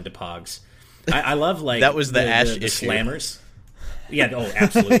was so into Pogs. I love like That was the Ash the issue. slammers. Yeah, oh,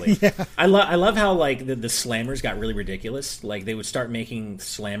 absolutely. I love how like the slammers got really ridiculous. Like they would start making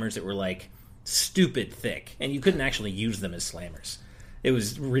slammers that were like stupid thick, and you couldn't actually use them as slammers. It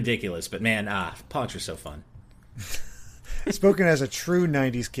was ridiculous, but man, Pogs were so fun. Spoken as a true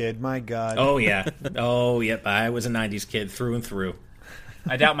 '90s kid, my God. Oh yeah, oh yep. I was a '90s kid through and through.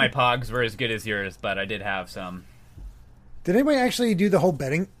 I doubt my Pogs were as good as yours, but I did have some. Did anybody actually do the whole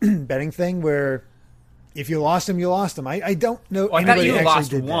betting thing where if you lost them, you lost them? I don't know. Well, I thought anybody you actually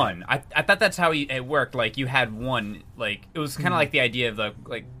lost did that. one. I thought that's how it worked. Like you had one. Like it was kind of like the idea of the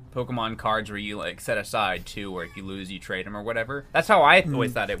like Pokemon cards where you like set aside 2, or if you lose, you trade them or whatever. That's how I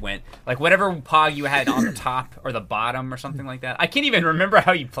always thought it went. Like whatever Pog you had on the top or the bottom or something like that. I can't even remember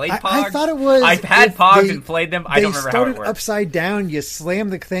how you played Pogs. I thought it was. I've had Pogs and played them. I don't remember how it worked. They started upside down. You slam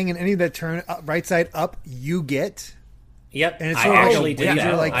the thing, and any that turn right side up, you get. Yep, and it's I actually did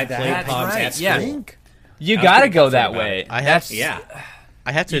that. Like I played Pogs at school. Yeah. You gotta go that way. I have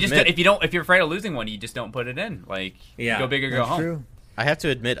to admit, if you're afraid of losing one, you just don't put it in. Like, go big or go home. True. I have to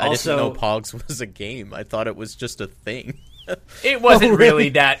admit, I didn't know Pogs was a game. I thought it was just a thing. It wasn't really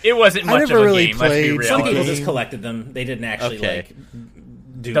that. It wasn't much of a game. Let's be real. Some people just collected them. They didn't actually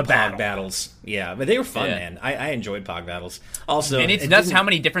do the Pog battles. Yeah, but they were fun, man. I enjoyed Pog battles. Also, and it's nuts how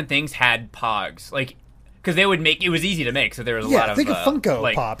many different things had Pogs. Like, because they would make it was easy to make, so there was a lot of think of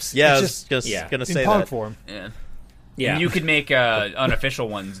Funko Pops. Yeah, I was just gonna say in Pog that. Form. Yeah, and you could make unofficial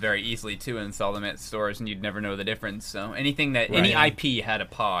ones very easily too, and sell them at stores, and you'd never know the difference. So anything that any IP had a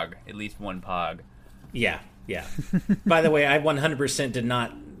Pog, at least one Pog. Yeah. By the way, I 100% did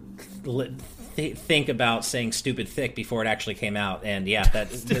not think about saying "stupid thick" before it actually came out, and you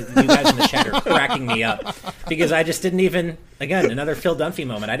guys in the chat are cracking me up because I just didn't even. Again, another Phil Dunphy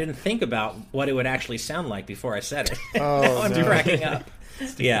moment. I didn't think about what it would actually sound like before I said it. Now I'm cracking up.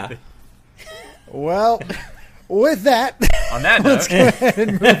 Yeah. Well, with that, on that let's go ahead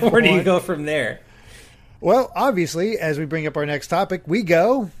and move where do you on. go from there? Well, obviously, as we bring up our next topic, we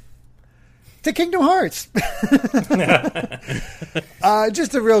go to Kingdom Hearts.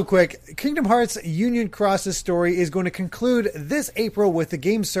 Just a real quick, Kingdom Hearts Union Cross's story is going to conclude this April with the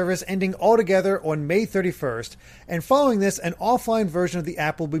game service ending altogether on May 31st. And following this, an offline version of the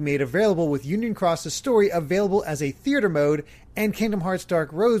app will be made available with Union Cross's story available as a theater mode and Kingdom Hearts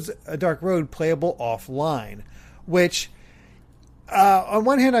Dark Road playable offline. Which, on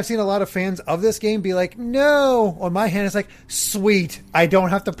one hand, I've seen a lot of fans of this game be like, no. On my hand, it's like, sweet. I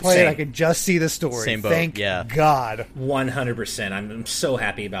don't have to play it. I can just see the story. Same boat. Thank God. 100%. I'm so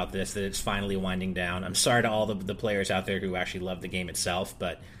happy about this, that it's finally winding down. I'm sorry to all the players out there who actually love the game itself,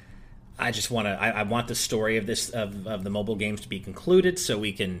 but I just want to. I want the story of this of the mobile games to be concluded, so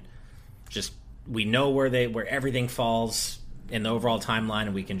we can we know where everything falls in the overall timeline,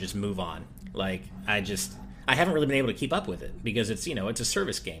 and we can just move on. Like I haven't really been able to keep up with it because it's it's a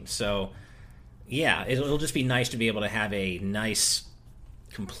service game. So yeah, it'll just be nice to be able to have a nice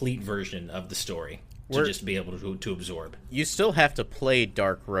complete version of the story to just be able to absorb. You still have to play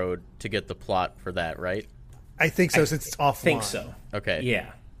Dark Road to get the plot for that, right? I think so, since it's offline. I think so. Okay.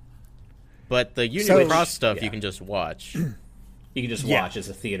 Yeah. But the Union Cross stuff you can just watch. You can just watch as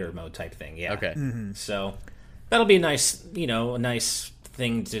a theater mode type thing. Yeah. Okay. Mm-hmm. So that'll be a nice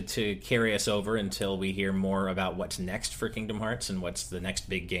thing to carry us over until we hear more about what's next for Kingdom Hearts and what's the next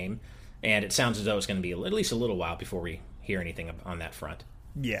big game. And it sounds as though it's going to be at least a little while before we hear anything on that front.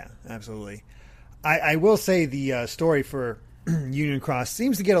 Yeah, absolutely. I will say the story for Union Cross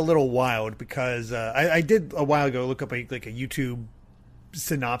seems to get a little wild because I did a while ago look up a YouTube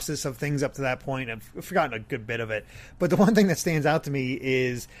synopsis of things up to that point. I've forgotten a good bit of it. But the one thing that stands out to me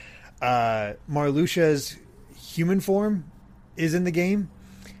is Marluxia's human form is in the game.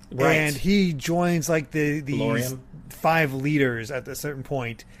 Right. And he joins like these Lorium. 5 leaders at a certain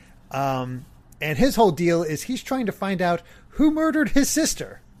point. And his whole deal is he's trying to find out who murdered his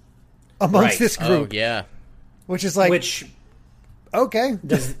sister amongst this group. Oh, yeah. Which is like... okay.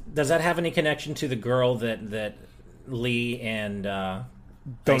 Does that have any connection to the girl that Lee and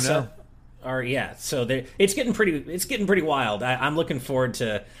don't know? So it's getting pretty wild. I'm looking forward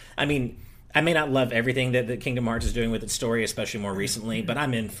to. I mean, I may not love everything that Kingdom Hearts is doing with its story, especially more recently, but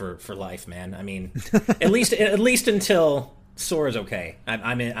I'm in for life, man. I mean, at least until Sora's okay.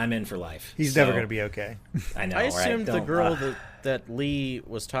 I'm in for life. He's never going to be okay. I know. I assumed right? the girl that Lee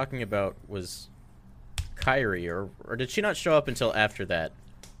was talking about was Kairi, or did she not show up until after that?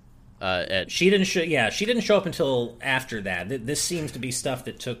 She didn't show. Yeah, she didn't show up until after that. This seems to be stuff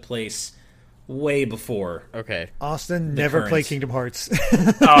that took place way before. Okay. Austin, never play Kingdom Hearts.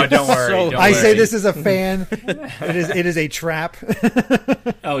 Oh, don't worry. I say this as a fan. It is a trap.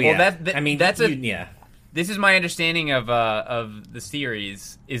 Oh yeah. Well, This is my understanding of the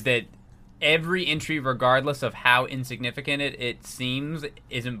series is that every entry, regardless of how insignificant it seems,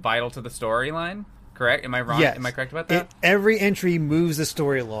 isn't vital to the storyline. Correct? Am I wrong? Yes. Am I correct about that? Every entry moves the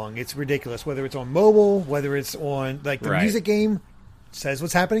story along. It's ridiculous. Whether it's on mobile, whether it's on the music game, says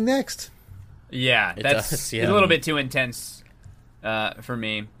what's happening next. Yeah, that's a little bit too intense for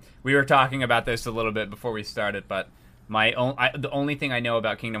me. We were talking about this a little bit before we started, but the only thing I know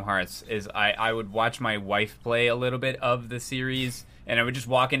about Kingdom Hearts is I would watch my wife play a little bit of the series, and I would just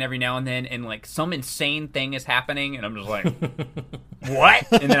walk in every now and then, and like some insane thing is happening, and I'm just like, what?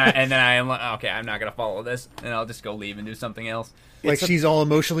 And then I'm like, okay, I'm not gonna follow this, and I'll just go leave and do something else. Like she's all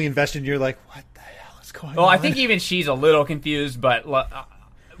emotionally invested, and you're like, what the hell is going on? Well, I think even she's a little confused, but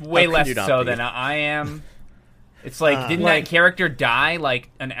way How less could you not so be? than I am. It's like, didn't that character die like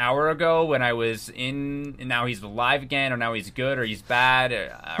an hour ago when I was in, and now he's alive again, or now he's good, or he's bad,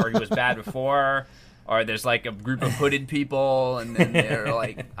 or he was bad before, or there's like a group of hooded people, and then they're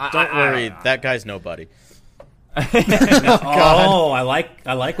like, Don't worry, that guy's nobody. Oh, I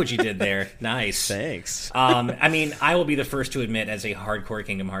like what you did there. Nice. Thanks. I mean, I will be the first to admit, as a hardcore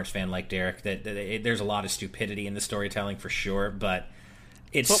Kingdom Hearts fan like Derek, that there's a lot of stupidity in the storytelling for sure, but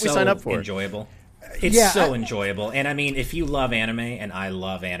it's what we so sign up for. enjoyable. It's enjoyable. And I mean, if you love anime, and I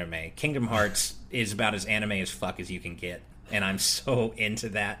love anime, Kingdom Hearts is about as anime as fuck as you can get. And I'm so into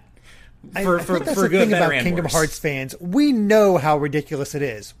that. I think that's the good, thing better, about and Kingdom worse. Hearts fans. We know how ridiculous it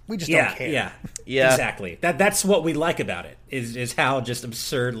is. We just don't care. Yeah. Exactly. That's what we like about it, is how just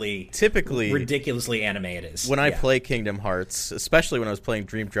absurdly, Typically, ridiculously anime it is. when I play Kingdom Hearts, especially when I was playing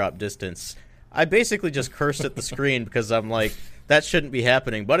Dream Drop Distance, I basically just cursed at the screen because I'm like, that shouldn't be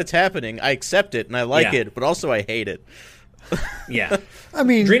happening, but it's happening. I accept it and I like it, but also I hate it. Yeah. I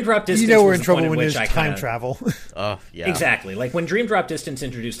mean, Dream Drop Distance we're was in the trouble point at when which there's I time kinda- travel. Oh, yeah. Exactly. Like when Dream Drop Distance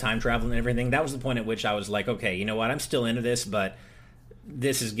introduced time travel and everything, that was the point at which I was like, okay, you know what? I'm still into this, but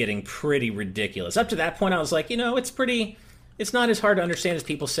this is getting pretty ridiculous. Up to that point, I was like, it's not as hard to understand as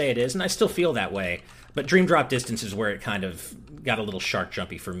people say it is, and I still feel that way. But Dream Drop Distance is where it kind of got a little shark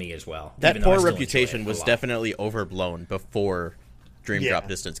jumpy for me as well. That even though I poor still reputation enjoy it a was lot. definitely overblown before Dream Yeah. Drop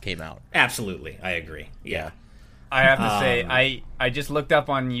Distance came out. Absolutely. I agree. Yeah. I have to say, I just looked up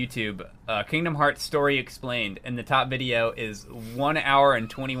on YouTube, Kingdom Hearts Story Explained, and the top video is 1 hour and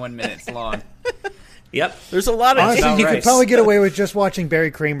 21 minutes long. Yep. There's a lot of Honestly, about you right. could probably get away with just watching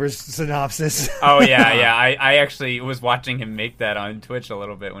Barry Kramer's synopsis. Oh, yeah. I actually was watching him make that on Twitch a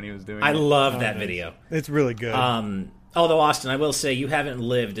little bit when he was doing I it. love that video. It's really good. Although, Austin, I will say you haven't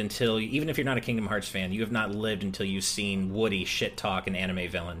lived until, even if you're not a Kingdom Hearts fan, you have not lived until you've seen Woody shit talk an anime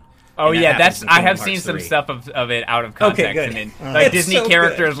villain. Oh, And that yeah, happens in I Kingdom have Hearts seen some 3. stuff of it out of context. Okay, good. And then, like, It's Disney so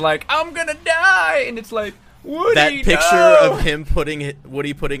characters like, I'm gonna die! And it's like, Woody, that picture no! of him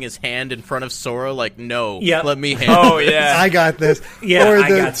Woody putting his hand in front of Sora, like, no, Yep. let me handle Oh, this. yeah. I got this. Yeah, or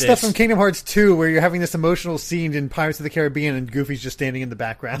I the got stuff this. from Kingdom Hearts 2 where you're having this emotional scene in Pirates of the Caribbean and Goofy's just standing in the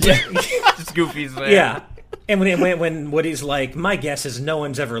background. Just Goofy's there. Yeah. And when Woody's like, my guess is no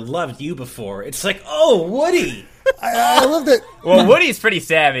one's ever loved you before, it's like, oh, Woody! I love that. Well, Woody's pretty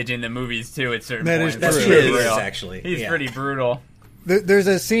savage in the movies, too, at certain That points. is That's true. true, He he is, is, actually. He's Yeah. pretty brutal. There's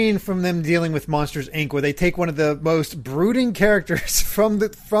a scene from them dealing with Monsters Inc. where they take one of the most brooding characters from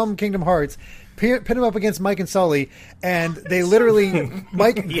Kingdom Hearts, pin him up against Mike and Sully, and they literally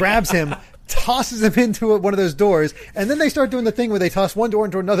Mike grabs him, tosses him into one of those doors, and then they start doing the thing where they toss one door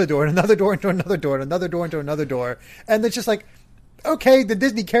into another door, and another door into another door, and another door into another door, and it's just like, okay, the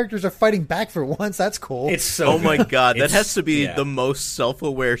Disney characters are fighting back for once. That's cool. It's so Oh my good. god, that It's- has to be yeah. the most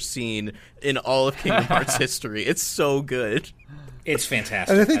self-aware scene in all of Kingdom Hearts history. It's so good. It's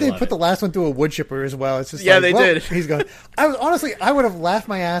fantastic. And I think they love put it. the last one through a wood chipper as well. It's just Yeah, like, they well, did. He's gone. I would have laughed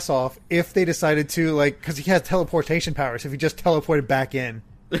my ass off if they decided to, like, because he has teleportation powers. If he just teleported back in,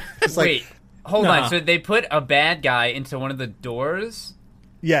 it's like, Wait, hold Nah. on. So they put a bad guy into one of the doors?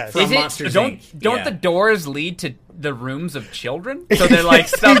 yes, From Is it, Monsters, don't Inc. don't Yeah. the doors lead to the rooms of children? So they're like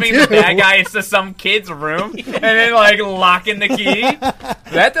stuffing the do. bad guy into some kid's room and then like locking the key.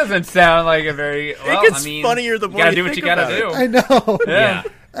 That doesn't sound like a very. Well, gets I mean, funnier the you more gotta you do what think you gotta about it. do. I know. Yeah.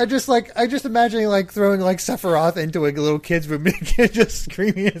 I just imagining like throwing like Sephiroth into a little kid's room and the kid just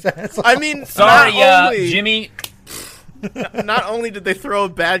screaming his ass off. I mean, Sorry, not only, Jimmy. not only did they throw a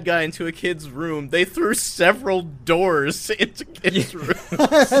bad guy into a kid's room, they threw several doors into kids' room.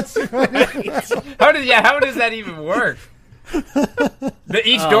 That's right. How does that even work?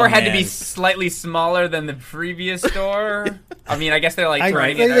 Each door had to be man. slightly smaller than the previous door. I mean, I guess they're like I-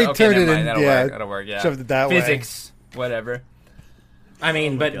 turning they- it. they Okay, turned never it mind. in, That'll yeah, work. That'll work. Yeah, shoved it that way. Physics, whatever. I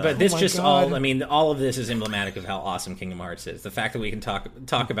mean, but this Oh my just God. all of this is emblematic of how awesome Kingdom Hearts is. The fact that we can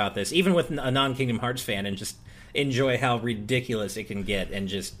talk about this, even with a non-Kingdom Hearts fan, and just enjoy how ridiculous it can get, and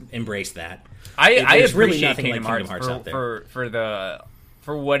just embrace that. I There's appreciate really nothing Kingdom like Kingdom Hearts, Hearts out there.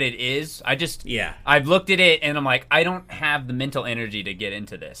 for what it is. Yeah. I've looked at it and I'm like, I don't have the mental energy to get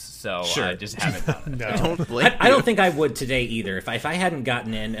into this, so Sure. I just haven't done it. No. Don't blame I don't think I would today either. If I hadn't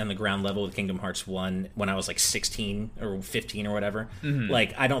gotten in on the ground level with Kingdom Hearts 1 when I was like 16 or 15 or whatever,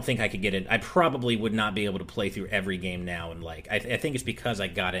 like I don't think I could get it. I probably would not be able to play through every game now. And like I think it's because I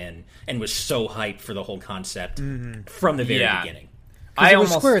got in and was so hyped for the whole concept from the very Yeah. beginning. I it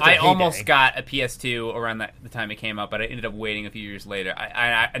was Square at their almost heyday. got a PS2 around the time it came out, but I ended up waiting a few years later.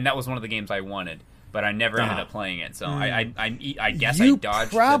 And that was one of the games I wanted, but I never ended up playing it. So I guess You I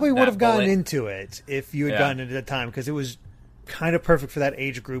dodged. probably would have gotten bullet. into it if you had gotten it at the time, because it was kind of perfect for that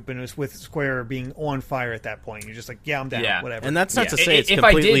age group, and it was with Square being on fire at that point. You're just like, yeah, I'm down, Yeah. whatever. And that's not to say it's If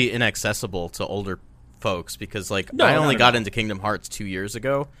I completely did- inaccessible to older folks, because like No, I only not at got all. into Kingdom Hearts 2 years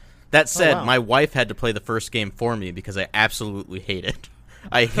ago. That said, wow. my wife had to play the first game for me because I absolutely hate it.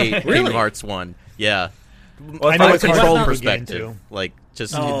 I hate Really? Kingdom Hearts 1. Yeah. I know From a it's hard control to get perspective, into. like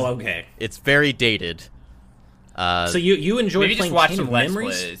just Oh, okay. it's very dated. So you enjoyed Maybe just playing watch Chain some of Let's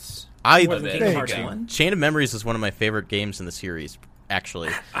Memories? Plays. I More than There Kingdom you Hearts go. 1? Chain of Memories is one of my favorite games in the series. Actually,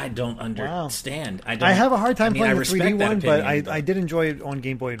 I don't understand. I have a hard time I playing the respect 3D that one, but opinion, I did enjoy it on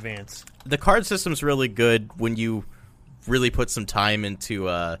Game Boy Advance. the card system's really good when you really put some time into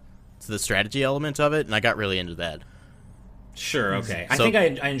to the strategy element of it, and I got really into that. Sure, okay. I So- think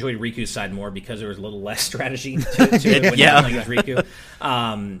I enjoyed Riku's side more because there was a little less strategy to it when Yeah. you playing as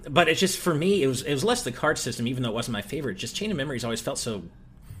Riku. But it's just, for me, it was less the card system, even though it wasn't my favorite. Just Chain of Memories always felt so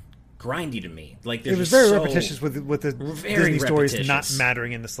grindy to me. Like It was just very so- repetitious with the very Disney stories not repetitious.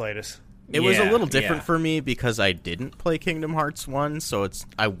 mattering in the slightest. It was a Yeah, little different yeah. for me because I didn't play Kingdom Hearts 1, so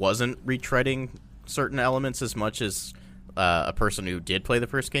I wasn't retreading certain elements as much as a person who did play the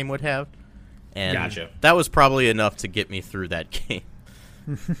first game would have. And Gotcha. that was probably enough to get me through that game.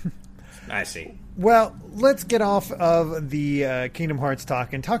 I see. Well, let's get off of the Kingdom Hearts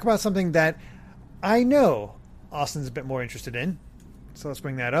talk and talk about something that I know Austin's a bit more interested in. So let's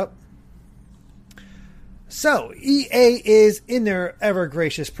bring that up. So, EA is, in their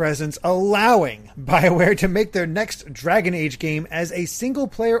ever-gracious presence, allowing BioWare to make their next Dragon Age game as a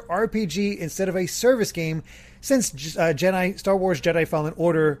single-player RPG instead of a service game, since Star Wars Jedi Fallen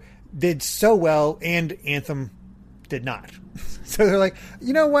Order did so well and Anthem did not. So they're like,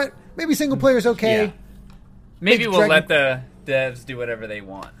 you know what? Maybe single-player is okay. Yeah. Maybe Big we'll Dragon- let the devs do whatever they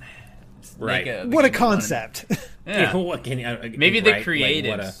want. Right. What a game they want. concept. Yeah. What can Maybe the right, creatives.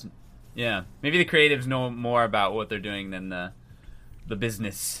 like, what Yeah. Maybe the creatives know more about what they're doing than the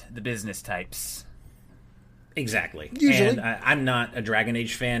business types. Exactly. Usually. And I'm not a Dragon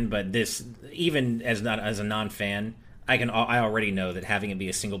Age fan, but this, even as a non-fan, I already know that having it be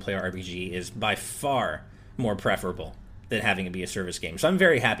a single-player RPG is by far more preferable than having it be a service game. So I'm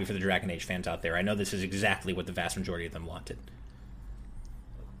very happy for the Dragon Age fans out there. I know this is exactly what the vast majority of them wanted.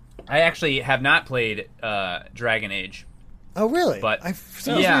 I actually have not played Dragon Age. Oh, really? But- I, for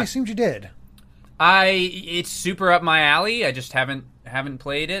some reason yeah. I assumed you did. It's super up my alley. I just haven't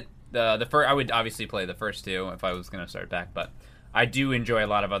played it. The first, I would obviously play the first two if I was going to start back, but I do enjoy a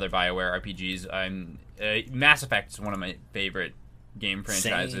lot of other BioWare RPGs. Mass Effect is one of my favorite game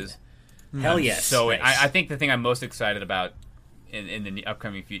franchises. Hell yes. So Nice. I think the thing I'm most excited about in the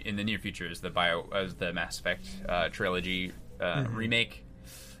upcoming in the near future is the Mass Effect trilogy remake.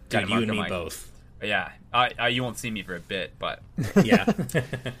 Dude, Gotta you mark and on me my- both. Yeah, you won't see me for a bit, but Yeah.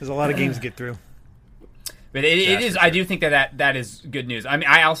 There's a lot of games to get through. But it That's is. for I sure. do think that is good news. I mean,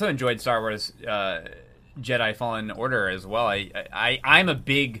 I also enjoyed Star Wars Jedi Fallen Order as well. I'm a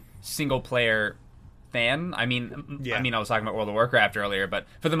big single player fan. I mean, Yeah. I was talking about World of Warcraft earlier, but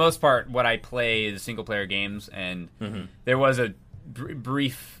for the most part, what I play is single player games. And there was a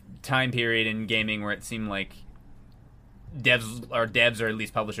brief time period in gaming where it seemed like devs or at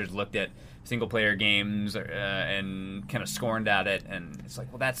least publishers looked at single player games and kind of scorned at it, and it's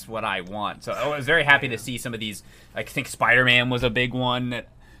like, well, that's what I want. So I was very happy to see some of these. I think Spider-Man was a big one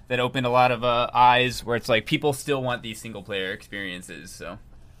that opened a lot of eyes, where it's like people still want these single player experiences. So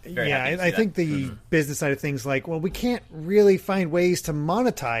very Yeah, happy to see I that. think the business side of things, like, well, we can't really find ways to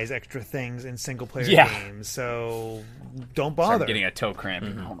monetize extra things in single player Yeah. games, so don't Sorry, bother. I'm getting a toe cramp.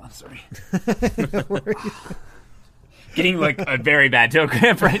 Hold on, sorry. Getting like a very bad toe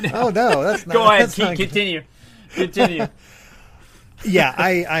cramp right now. Oh no, that's not. Go ahead, that's not good. continue. Yeah,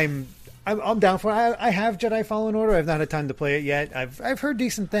 I'm down for it. I have Jedi Fallen Order. I've not had time to play it yet. I've heard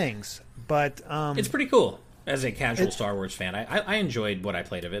decent things, but It's pretty cool. As a casual Star Wars fan, I enjoyed what I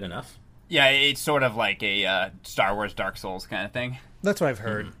played of it enough. Yeah, it's sort of like a Star Wars Dark Souls kind of thing. that's what I've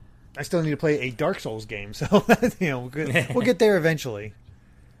heard. I still need to play a Dark Souls game, so we'll get there eventually.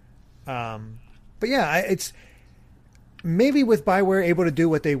 But yeah, it's maybe with BioWare able to do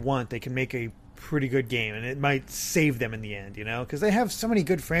what they want, they can make a pretty good game, and it might save them in the end, because they have so many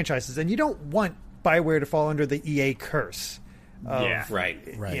good franchises, and you don't want BioWare to fall under the EA curse. Of, Yeah. Right.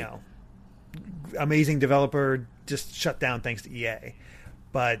 amazing developer just shut down thanks to EA.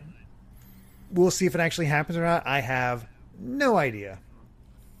 But we'll see if it actually happens or not. I have no idea,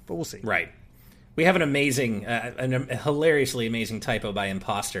 but we'll see. Right. We have an amazing, a hilariously amazing typo by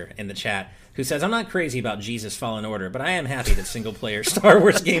Imposter in the chat who says, "I'm not crazy about Jesus Fallen Order, but I am happy that single-player Star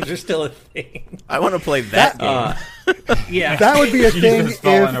Wars games are still a thing." I want to play that game. Yeah, That would be a thing Jesus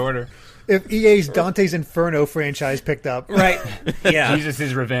Fallen Order. if EA's Dante's Inferno franchise picked up. right. Yeah,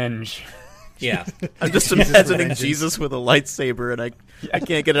 Jesus' Revenge. yeah. I'm just imagining Jesus with a lightsaber, and I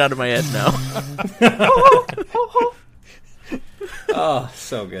can't get it out of my head now. Oh,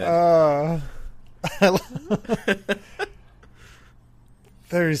 so good.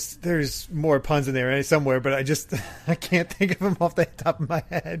 There's more puns in there somewhere, but I can't think of them off the top of my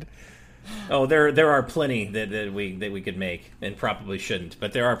head. Oh, there are plenty that we could make, and probably shouldn't,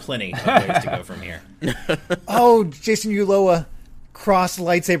 but there are plenty of ways to go from here. Oh, Jason Uloa, cross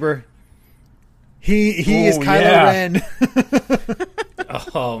lightsaber. He is Oh, Kylo yeah. Ren.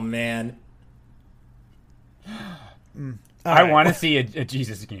 Oh man, I right. want to see a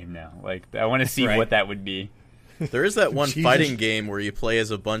Jesus game now. Like, I want to see Right. what that would be. There is that one Jesus. fighting game where you play as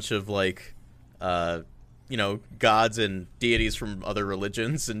a bunch of gods and deities from other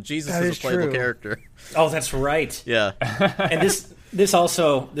religions, and Jesus That is is a playable true. character. oh that's right. Yeah. And this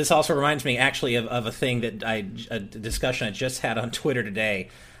also reminds me actually of a thing that a discussion I just had on Twitter today.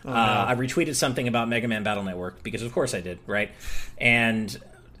 I retweeted something about Mega Man Battle Network because of course I did, right? And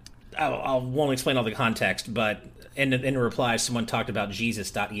I won't explain all the context, but in a reply, someone talked about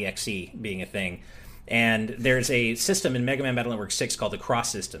Jesus.exe being a thing. And there's a system in Mega Man Battle Network 6 called the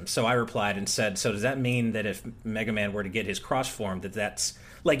Cross System. So I replied and said, so does that mean that if Mega Man were to get his cross form, that's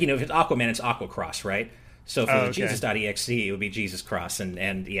like, if it's Aquaman, it's Aqua Cross, right? So for the okay. Jesus.exe, it would be Jesus Cross.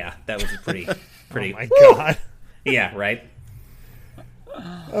 And yeah, that was pretty, Oh pretty, my god. yeah, right?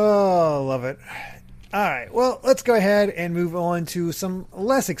 Oh, love it. All right, well, let's go ahead and move on to some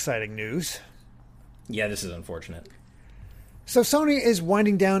less exciting news. Yeah, this is unfortunate. So Sony is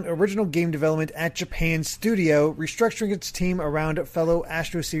winding down original game development at Japan Studio, restructuring its team around fellow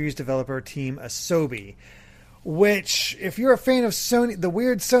Astro Series developer Team Asobi. Which, if you're a fan of Sony, the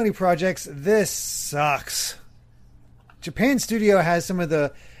weird Sony projects, this sucks. Japan Studio has some of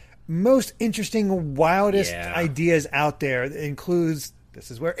the most interesting, wildest Yeah. ideas out there. It includes,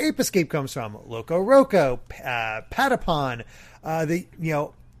 this is where Ape Escape comes from, Loco Roco, Patapon,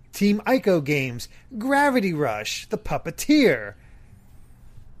 Team Ico games, Gravity Rush, The Puppeteer.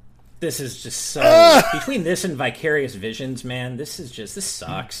 This is just so... Between this and Vicarious Visions, man, this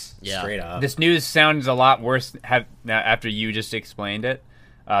sucks. Yeah. Straight up. This news sounds a lot worse after you just explained it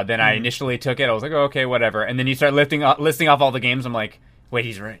than I initially took it. I was like, oh, okay, whatever. And then you start listing off all the games. I'm like, wait,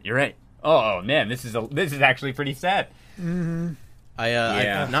 he's right. You're right. Oh man, this is actually pretty sad.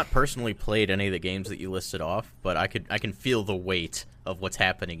 I've not personally played any of the games that you listed off, but I can feel the weight of what's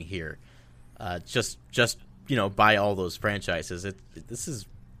happening here. Just buy all those franchises. This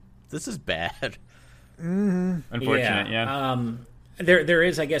is bad. Unfortunate, yeah. There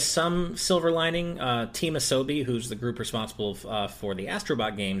is, I guess, some silver lining. Team Asobi, who's the group responsible for the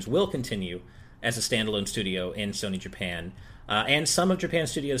Astrobot games, will continue as a standalone studio in Sony Japan. And some of Japan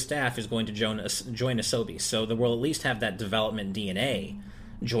Studio's staff is going to join Asobi. So we'll at least have that development DNA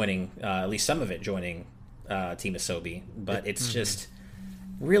joining, at least some of it joining Team Asobi. But it's just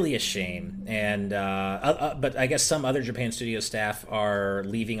really a shame. And but I guess some other Japan Studio staff are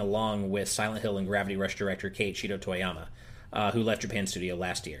leaving along with Silent Hill and Gravity Rush director Keiichiro Toyama, who left Japan Studio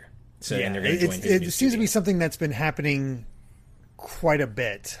last year. So and they're going to join his new it seems to studio. be something that's been happening quite a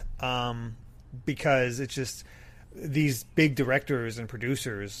bit because it's just these big directors and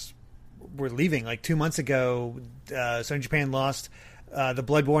producers were leaving. Like 2 months ago, Sony Japan lost the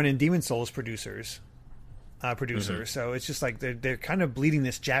Bloodborne and Demon Souls producers. So it's just like they're kind of bleeding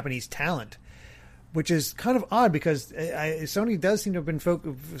this Japanese talent, which is kind of odd because Sony does seem to have been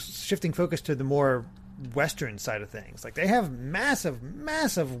shifting focus to the more Western side of things. Like they have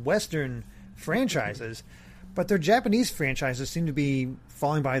massive Western franchises, but their Japanese franchises seem to be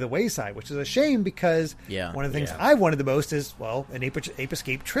falling by the wayside, which is a shame because one of the things I wanted the most is, well, an Ape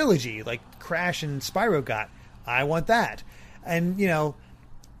Escape trilogy like Crash and Spyro got. I want that. And,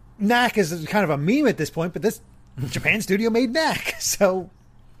 Knack is kind of a meme at this point, but this Japan studio made Knack. So,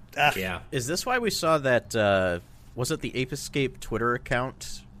 Is this why we saw that, was it the Ape Escape Twitter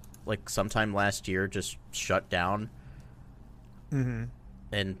account, like sometime last year, just shut down? Mm-hmm.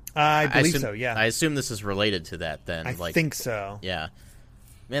 And I believe so, yeah. I assume this is related to that then. I think so. Yeah.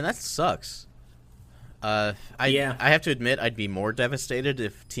 Man, that sucks. I have to admit, I'd be more devastated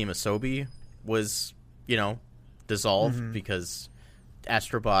if Team Asobi was, dissolved because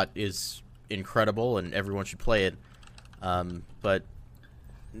Astrobot is incredible and everyone should play it. But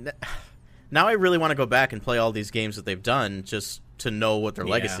now I really want to go back and play all these games that they've done just to know what their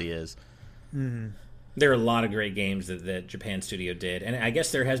legacy is. There are a lot of great games that Japan Studio did, and I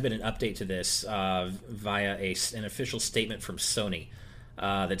guess there has been an update to this via an official statement from Sony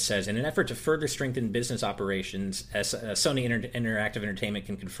that says, in an effort to further strengthen business operations, Sony Interactive Entertainment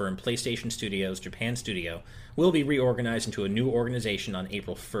can confirm PlayStation Studios Japan Studio will be reorganized into a new organization on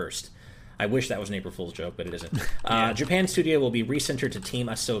April 1st. I wish that was an April Fool's joke, but it isn't. Japan Studio will be recentered to Team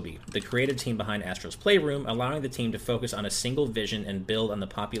Asobi, the creative team behind Astro's Playroom, allowing the team to focus on a single vision and build on the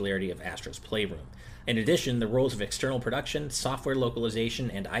popularity of Astro's Playroom. In addition, the roles of external production, software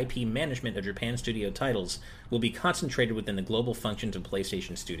localization, and IP management of Japan Studio titles will be concentrated within the global functions of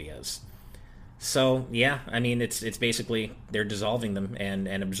PlayStation Studios. So, yeah, I mean, it's basically they're dissolving them and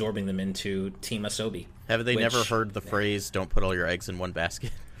absorbing them into Team Asobi. Have they never heard the phrase, don't put all your eggs in one basket?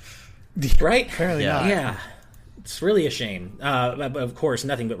 Right? Apparently not. Yeah. It's really a shame. Of course,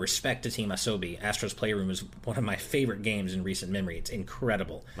 nothing but respect to Team Asobi. Astro's Playroom is one of my favorite games in recent memory. It's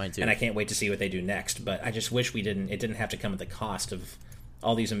incredible. Mine too. And I can't wait to see what they do next. But I just wish it didn't have to come at the cost of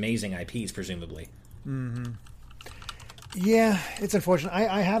all these amazing IPs, presumably. Mm-hmm. Yeah, it's unfortunate.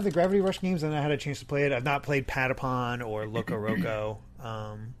 I have the Gravity Rush games, and I had a chance to play it. I've not played Patapon or Loco Roco.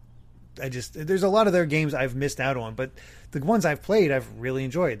 There's a lot of their games I've missed out on, but the ones I've played, I've really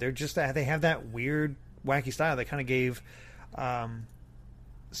enjoyed. They have that weird, wacky style that kind of gave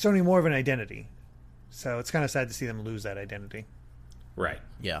Sony more of an identity. So it's kind of sad to see them lose that identity. Right.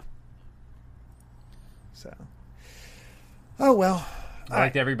 Yeah. So, oh well. I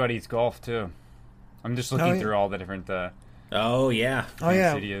liked Everybody's Golf too. I'm just looking through all the different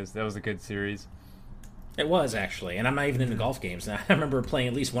studios. That was a good series. It was, actually, and I'm not even into golf games. I remember playing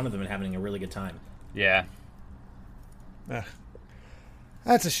at least one of them and having a really good time. Yeah.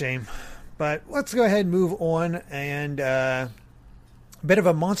 That's a shame. But let's go ahead and move on, and a bit of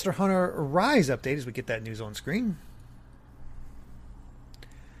a Monster Hunter Rise update as we get that news on screen.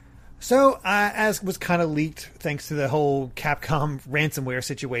 So, as was kind of leaked thanks to the whole Capcom ransomware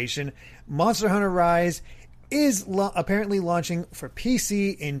situation, Monster Hunter Rise is apparently launching for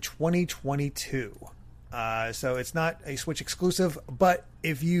PC in 2022. So it's not a Switch exclusive, but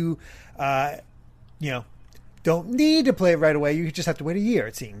if you, don't need to play it right away, you just have to wait a year,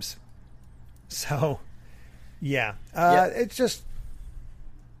 it seems. So, yeah. It's just,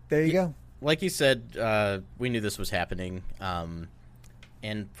 there you go. Like you said, we knew this was happening.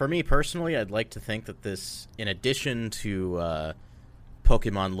 And for me personally, I'd like to think that this, in addition to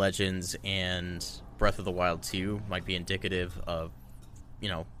Pokemon Legends and Breath of the Wild 2, might be indicative of,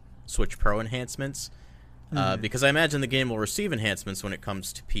 Switch Pro enhancements. Because I imagine the game will receive enhancements when it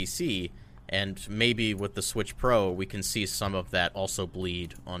comes to PC, and maybe with the Switch Pro, we can see some of that also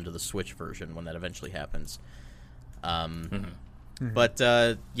bleed onto the Switch version when that eventually happens. But,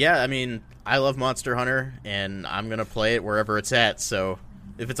 I mean, I love Monster Hunter, and I'm going to play it wherever it's at, so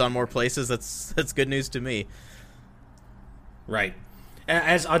if it's on more places, that's good news to me. Right.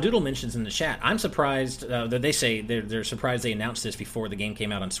 As Audoodle mentions in the chat, I'm surprised that they say they're surprised they announced this before the game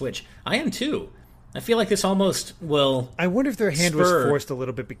came out on Switch. I am too. I feel like this almost will. I wonder if their hand was forced a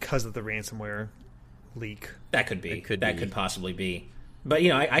little bit because of the ransomware leak. That could be. That could possibly be. But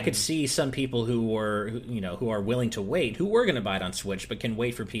I could see some people who are willing to wait, who were going to buy it on Switch, but can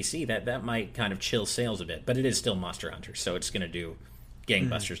wait for PC. That might kind of chill sales a bit. But it is still Monster Hunter, so it's going to do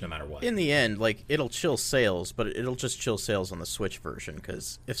gangbusters no matter what. In the end, it'll chill sales, but it'll just chill sales on the Switch version,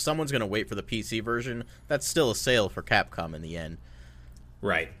 because if someone's going to wait for the PC version, that's still a sale for Capcom in the end.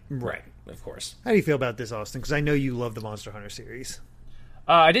 Right. Of course. How do you feel about this, Austin? Because I know you love the Monster Hunter series.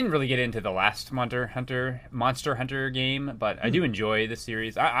 I didn't really get into the last Monster Hunter game, but I do enjoy the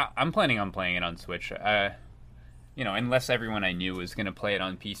series. I'm planning on playing it on Switch. Unless everyone I knew was going to play it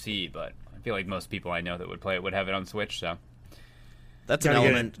on PC, but I feel like most people I know that would play it would have it on Switch. So that's an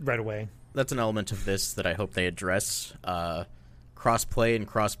element right away. That's an element of this that I hope they address. Cross-play and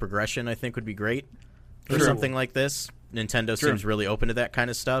cross-progression, I think, would be great for something like this. Nintendo seems really open to that kind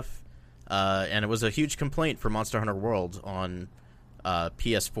of stuff. And it was a huge complaint for Monster Hunter World on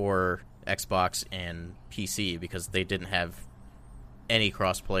PS4, Xbox, and PC because they didn't have any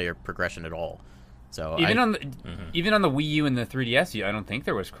cross-play or progression at all. So even on the Wii U and the 3DS, I don't think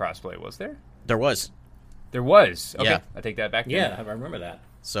there was cross-play, was there? There was. There was? Okay, yeah. I take that back. Yeah, I remember that.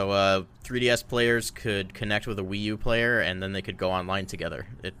 So 3DS players could connect with a Wii U player, and then they could go online together.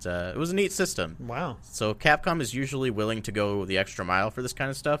 It was a neat system. Wow. So Capcom is usually willing to go the extra mile for this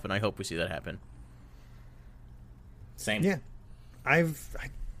kind of stuff, and I hope we see that happen. Same. Yeah.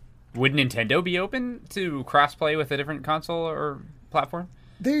 Would Nintendo be open to cross-play with a different console or platform?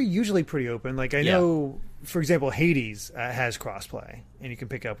 They're usually pretty open. I know, for example, Hades has cross-play, and you can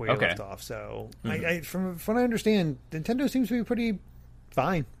pick up where you left off. So, from what I understand, Nintendo seems to be pretty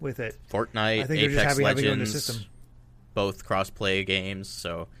fine with it. Fortnite, I think they're just Apex happy having it in the Legends, system. both cross-play games.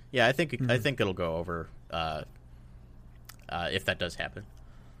 So yeah, I think it'll go over if that does happen.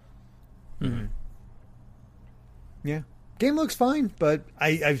 Yeah. Game looks fine, but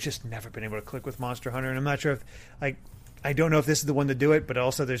I've just never been able to click with Monster Hunter, and I'm not sure if, like, I don't know if this is the one to do it, but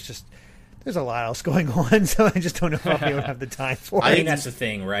also there's a lot else going on, so I just don't know if I'll be able to have the time for it. I think that's the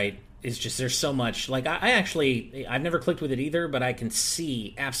thing, right? It's just there's so much. Like, I've never clicked with it either, but I can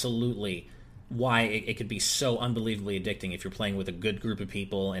see absolutely why it could be so unbelievably addicting if you're playing with a good group of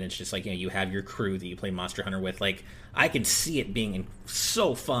people, and it's just like, you have your crew that you play Monster Hunter with. Like, I can see it being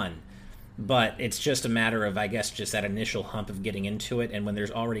so fun. But it's just a matter of, I guess, just that initial hump of getting into it, and when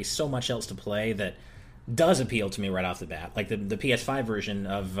there's already so much else to play that does appeal to me right off the bat. Like the PS5 version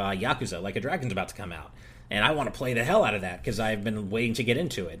of Yakuza, Like a Dragon's about to come out, and I want to play the hell out of that because I've been waiting to get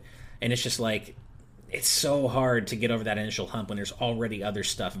into it. And it's just like, it's so hard to get over that initial hump when there's already other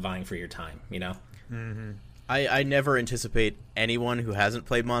stuff vying for your time, you know? Mm-hmm. I never anticipate anyone who hasn't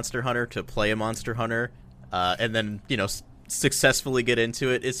played Monster Hunter to play a Monster Hunter and then, successfully get into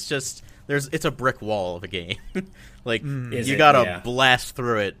it. It's just... it's a brick wall of a game. Like, you gotta blast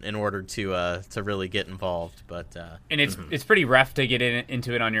through it in order to really get involved. But and it's pretty rough to get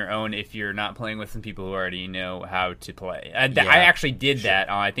into it on your own if you're not playing with some people who already know how to play. I actually did that.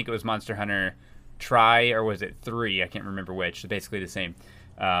 I think it was Monster Hunter Tri, or was it 3? I can't remember which. It's basically the same.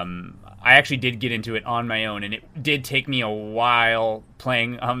 I actually did get into it on my own, and it did take me a while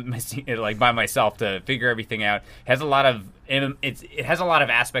playing like by myself to figure everything out. It has a lot of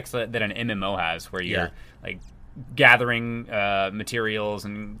aspects that an MMO has, where you're like gathering materials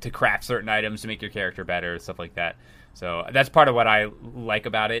and to craft certain items to make your character better, stuff like that. So that's part of what I like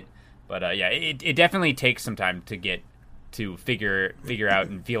about it. But it definitely takes some time to get to figure out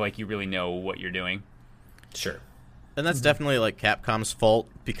and feel like you really know what you're doing. Sure. And that's definitely like Capcom's fault,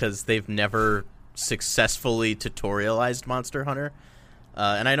 because they've never successfully tutorialized Monster Hunter.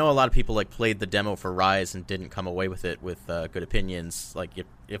 And I know a lot of people played the demo for Rise and didn't come away with it with good opinions, like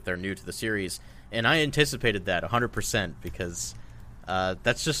if they're new to the series. And I anticipated that 100%, because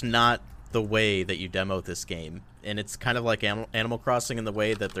that's just not the way that you demo this game. And it's kind of like Animal Crossing in the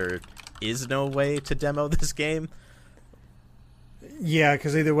way that there is no way to demo this game. Yeah,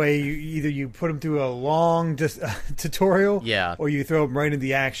 because either way, you put them through a long tutorial, or you throw them right into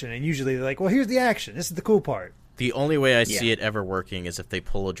the action. And usually they're like, well, here's the action. This is the cool part. The only way I see it ever working is if they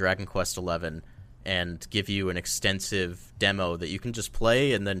pull a Dragon Quest XI and give you an extensive demo that you can just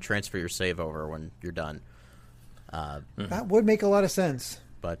play and then transfer your save over when you're done. That would make a lot of sense.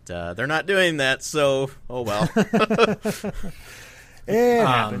 But they're not doing that, so oh well. It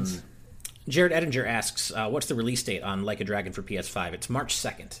happens. Jared Edinger asks, what's the release date on Like a Dragon for PS5? It's March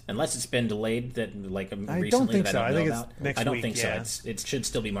 2nd. Unless it's been delayed recently. Don't think that so. I don't know think about. It's next I don't week, think so. It should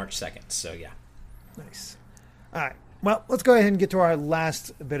still be March 2nd, so yeah. Nice. All right. Well, let's go ahead and get to our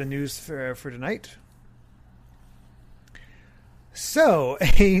last bit of news for tonight. So,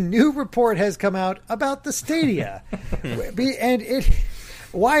 a new report has come out about the Stadia, and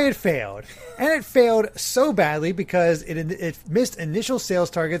why it failed. And it failed so badly because it missed initial sales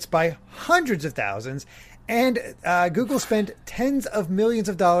targets by hundreds of thousands, and Google spent tens of millions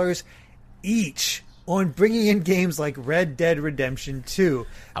of dollars each on bringing in games like Red Dead Redemption 2.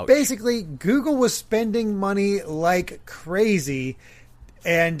 Ouch. Basically, Google was spending money like crazy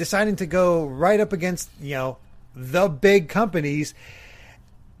and deciding to go right up against, the big companies.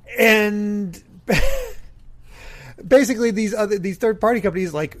 And basically these third-party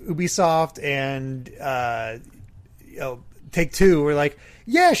companies like Ubisoft and Take-Two were like,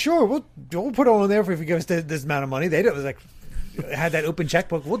 yeah, sure, we'll put it on there if you give us this amount of money. They had that open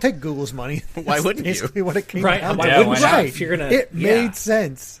checkbook. We'll take Google's money. Why wouldn't you? Basically what it came Why down to. wouldn't you? Right. If you're gonna, it made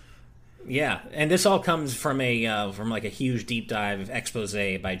sense. Yeah, and this all comes from a huge deep dive expose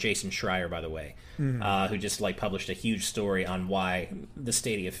by Jason Schreier, by the way, who just published a huge story on why the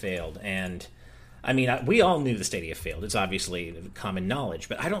Stadia failed. And I mean, we all knew the Stadia failed. It's obviously common knowledge,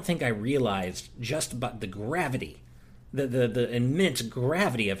 but I don't think I realized just about the gravity, the immense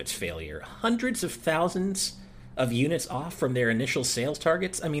gravity of its failure. Hundreds of thousands of units off from their initial sales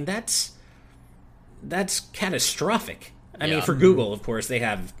targets. I mean, that's catastrophic. I mean, for Google, of course, they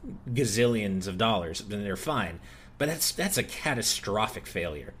have gazillions of dollars, and they're fine. But that's a catastrophic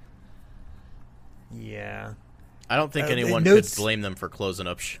failure. Yeah. I don't think anyone could blame them for closing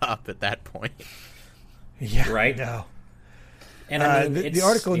up shop at that point. Yeah. Right? No. And I mean, the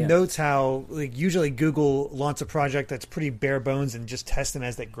article notes how usually Google launches a project that's pretty bare bones and just tests them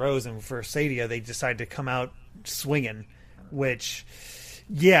as it grows. And for Stadia, they decide to come out swinging, which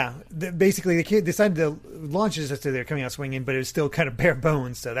Yeah, basically they decided to launch this after they're coming out swinging, but it was still kind of bare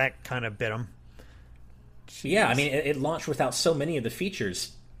bones, so that kind of bit them. Yeah, I mean, it launched without so many of the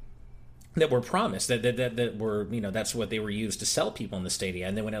features that were promised, that were, that's what they were used to sell people in the Stadia.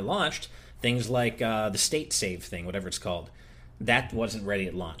 And then when it launched, things like the state save thing, whatever it's called, that wasn't ready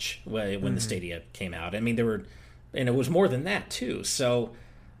at launch when the Stadia came out. I mean, and it was more than that too. So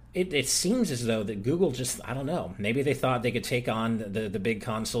it seems as though that Google just, I don't know, maybe they thought they could take on the big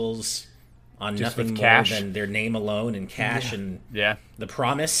consoles on Just nothing with more cash. than their name alone and cash and Yeah. the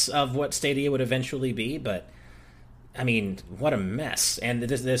promise of what Stadia would eventually be. But I mean, what a mess. And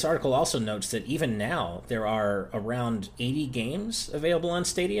this article also notes that even now there are around 80 games available on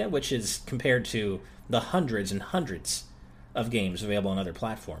Stadia, which is compared to the hundreds and hundreds of games available on other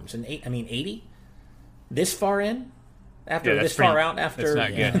platforms. And 80 this far in, after Yeah, this that's far pretty- out that's after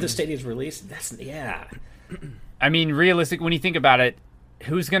not good. the Stadia's release, that's I mean, realistic. When you think about it,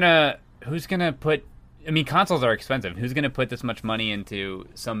 who's gonna put? I mean, consoles are expensive. Who's gonna put this much money into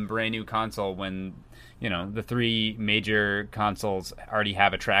some brand new console when the three major consoles already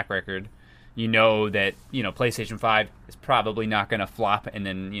have a track record? You know that PlayStation 5 is probably not gonna flop and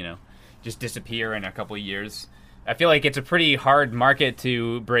then just disappear in a couple of years. I feel like it's a pretty hard market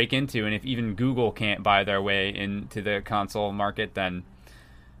to break into, and if even Google can't buy their way into the console market, then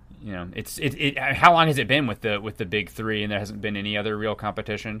it's how long has it been with the big three, and there hasn't been any other real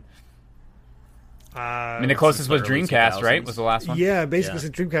competition? I mean, the closest was early Dreamcast, right? 2000s. Was the last one? Yeah, basically Yeah.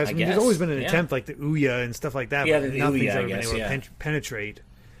 since Dreamcast. I mean, guess, there's always been an yeah. attempt like the Ouya and stuff like that, Yeah, but the nothing's Ouya, I ever been guess, able yeah. to penetrate.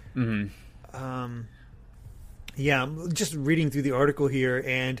 Mm-hmm. Yeah, I'm just reading through the article here,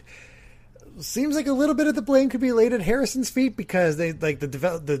 and seems like a little bit of the blame could be laid at Harrison's feet because they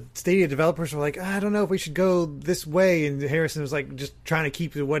the Stadia developers were like, I don't know if we should go this way, and Harrison was like just trying to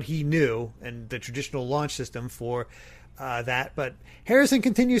keep to what he knew and the traditional launch system for that. But Harrison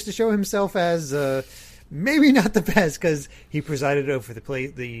continues to show himself as maybe not the best because he presided over the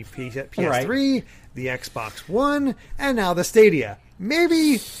PS3, the Xbox One, and now the Stadia.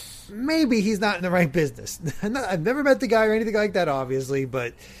 Maybe he's not in the right business. I've never met the guy or anything like that, obviously,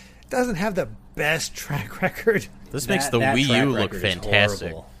 but doesn't have the best track record. This makes the That Wii track U look record is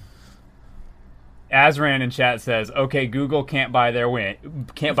fantastic. horrible. Azran in chat says, "Okay, Google can't buy their way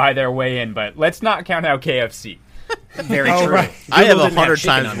in, but let's not count out KFC." Very Oh, true. right. I have Google didn't 100 chicken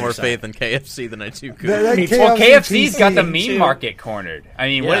times on more their side. faith in KFC than I do Google. That Well, KFC's got the PC meme market cornered. I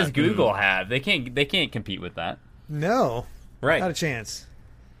mean, what Yeah. does Google have? They can't compete with that. No, Right. not a chance.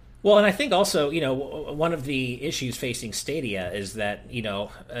 Well, and I think also, one of the issues facing Stadia is that,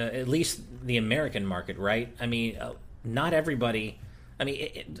 at least the American market, right? I mean, not everybody. I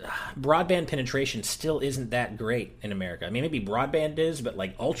mean, broadband penetration still isn't that great in America. I mean, maybe broadband is, but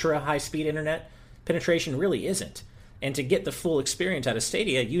like ultra high speed internet penetration really isn't. And to get the full experience out of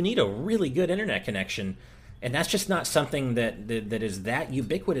Stadia, you need a really good internet connection, and that's just not something that is that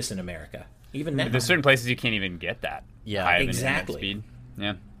ubiquitous in America. Even now, There's certain places you can't even get that. Yeah, high of an exactly. internet speed.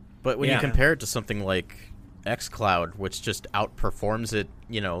 Yeah. But when Yeah. you compare it to something like xCloud, which just outperforms it,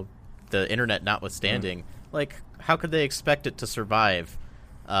 the internet notwithstanding, like, how could they expect it to survive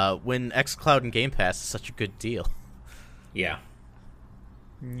when xCloud and Game Pass is such a good deal? yeah.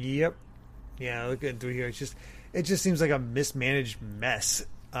 Yep. Yeah, looking through here, it just seems like a mismanaged mess.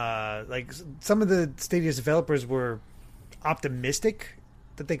 Like some of the Stadia's developers were optimistic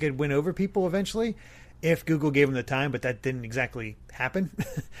that they could win over people eventually if Google gave them the time, but that didn't exactly happen.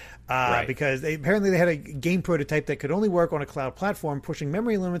 Right. Because apparently they had a game prototype that could only work on a cloud platform, pushing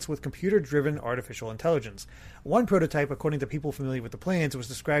memory limits with computer-driven artificial intelligence. One prototype, according to people familiar with the plans, was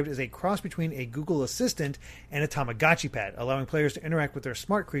described as a cross between a Google Assistant and a Tamagotchi pad, allowing players to interact with their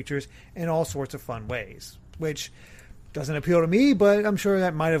smart creatures in all sorts of fun ways, which doesn't appeal to me, but I'm sure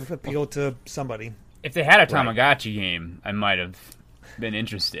that might have appealed to somebody. If they had a Tamagotchi game, I might have been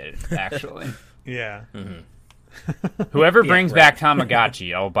interested, actually. Yeah. Whoever brings right. back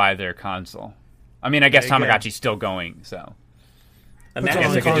Tamagotchi, I'll buy their console. I mean, I guess There you go. Tamagotchi's still going, so I guess I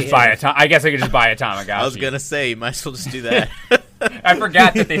Imagine could if just buy a. I guess I could just buy a Tamagotchi. I was gonna say, you might as well just do that. I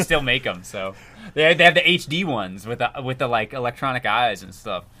forgot that they still make them. So they have the HD ones with the like electronic eyes and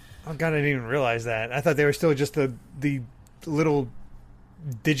stuff. Oh God, I didn't even realize that. I thought they were still just the little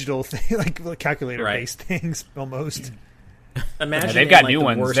digital thing, like calculator-based things, almost. Imagine Yeah, they've in, got like, new the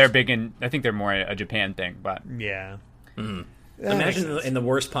ones. worst- They're big in. I think they're more a Japan thing, but Yeah. Imagine That makes sense. in the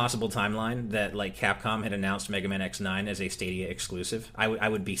worst possible timeline that like Capcom had announced Mega Man X9 as a Stadia exclusive. I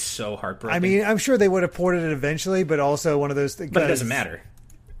would be so heartbroken. I mean, I'm sure they would have ported it eventually, but also one of those things. but it doesn't matter.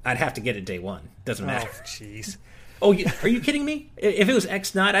 I'd have to get it day one. Doesn't Oh, matter. jeez. Oh, are you kidding me? If it was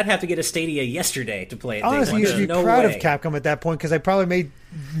X0, I'd have to get a Stadia yesterday to play it. Honestly, you should be proud of Capcom at that point, because I probably made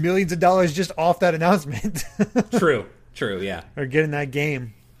millions of dollars just off that announcement. True, yeah. Or getting that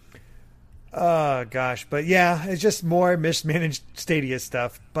game. Oh, gosh. But yeah, it's just more mismanaged Stadia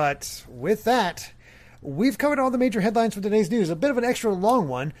stuff. But with that, we've covered all the major headlines for today's news. A bit of an extra long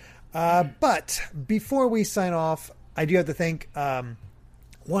one. But before we sign off, I do have to thank...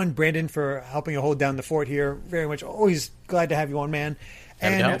 one, Brandon, for helping to hold down the fort here. Very much. Always glad to have you on, man.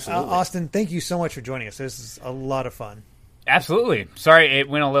 And Austin, thank you so much for joining us. This is a lot of fun. Absolutely. Sorry it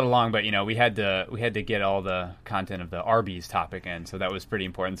went a little long, but we had to get all the content of the Arby's topic in, so that was pretty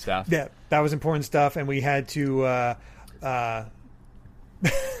important stuff. Yeah, that was important stuff, and we had to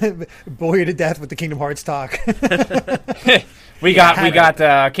bore you to death with the Kingdom Hearts talk. we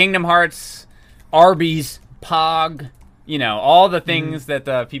got Kingdom Hearts, Arby's, Pog. All the things that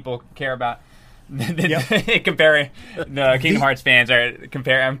the people care about. Comparing the Kingdom Hearts fans are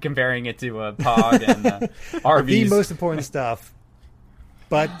I'm comparing it to Pog and Arby's. The most important stuff.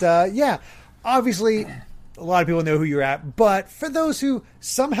 But obviously, a lot of people know who you're at. But for those who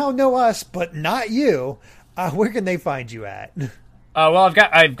somehow know us, but not you, where can they find you at? Well,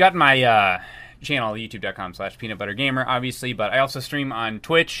 I've got my channel, youtube.com/peanutbuttergamer, obviously, but I also stream on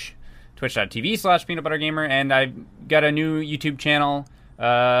Twitch. Twitch.tv/peanutbuttergamer, and I've got a new YouTube channel,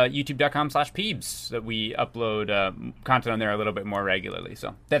 youtube.com/peebs, that we upload content on there a little bit more regularly.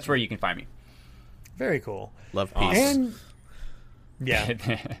 So that's where you can find me. Very cool. Love peebs. And yeah,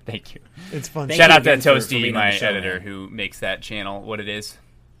 thank you. It's fun. Shout out to Toasty, my editor, who makes that channel what it is.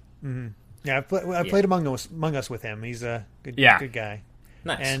 Mm-hmm. Yeah, I played Among Us with him. He's a good guy.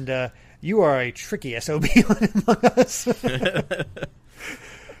 Nice. And you are a tricky SOB on Among Us.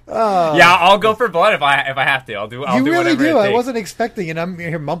 Yeah, I'll go for blood if I have to. I'll do you really whatever do. it I takes. wasn't expecting it. I'm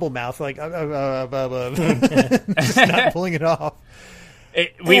here mumble mouth like just not pulling it off.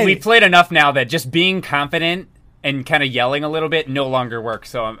 We played enough now that just being confident and kind of yelling a little bit no longer works.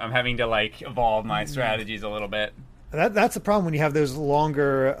 So I'm having to evolve my strategies a little bit. That's the problem when you have those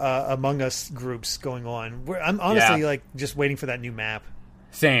longer Among Us groups going on. I'm honestly just waiting for that new map.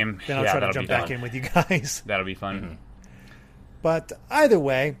 Same. Then I'll try to jump back in with you guys. That'll be fun. Mm-hmm. But either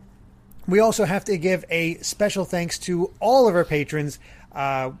way, we also have to give a special thanks to all of our patrons,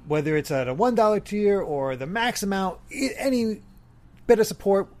 whether it's at a $1 tier or the max amount. Any bit of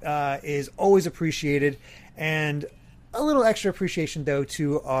support is always appreciated. And a little extra appreciation, though,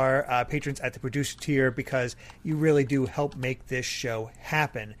 to our patrons at the producer tier, because you really do help make this show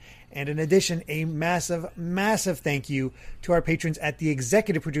happen. And in addition, a massive, massive thank you to our patrons at the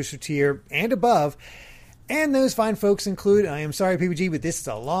executive producer tier and above. And those fine folks include, I am sorry, PBG, but this is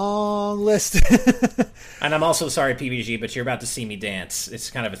a long list. And I'm also sorry, PBG, but you're about to see me dance.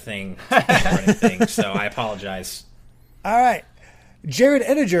 It's kind of a thing, running thing, so I apologize. All right. Jared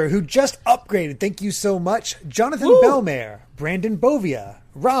Ediger, who just upgraded, thank you so much. Jonathan Bellmare, Brandon Bovia,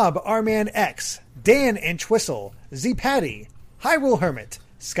 Rob Arman X, Dan Antwistle, Z Patty, Hyrule Hermit,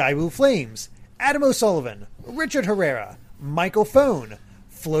 Sky Blue Flames, Adam O'Sullivan, Richard Herrera, Michael Phone,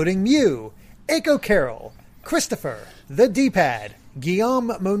 Floating Mew, Aiko Carroll, Christopher, The D-Pad,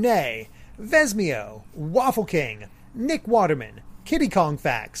 Guillaume Monet, Vesmio, Waffle King, Nick Waterman, Kitty Kong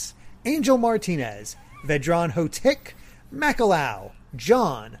Fax, Angel Martinez, Vedran Hotik, Macalau,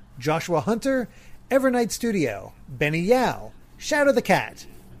 John, Joshua Hunter, Evernight Studio, Benny Yao, Shadow the Cat,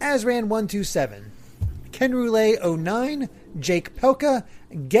 Azran127, Ken Roulette 09, Jake Pelka,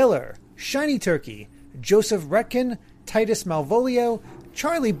 Geller, Shiny Turkey, Joseph Retkin, Titus Malvolio,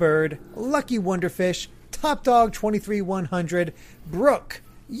 Charlie Bird, Lucky Wonderfish, Top Dog 23100, Brooke,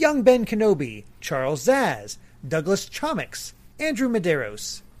 Young Ben Kenobi, Charles Zaz, Douglas Chomix, Andrew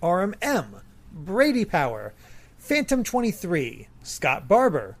Medeiros, RM, Brady Power, Phantom 23, Scott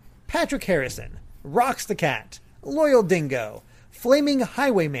Barber, Patrick Harrison, Rocks the Cat, Loyal Dingo, Flaming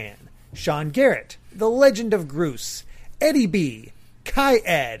Highwayman, Sean Garrett, The Legend of Groose, Eddie B, Kai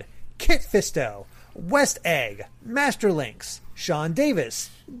Ed, Kit Fisto, West Egg, Master Lynx, Sean Davis,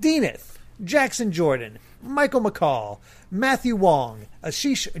 Deaneth, Jackson Jordan, Michael McCall, Matthew Wong,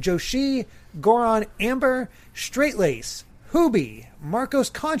 Ashish Joshi, Goran Amber, Straight Lace, Hoobie, Marcos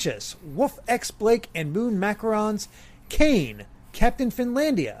Conscious, Wolf X Blake and Moon Macarons, Kane, Captain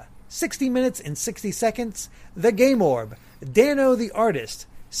Finlandia, 60 Minutes and 60 Seconds, The Game Orb, Dano the Artist,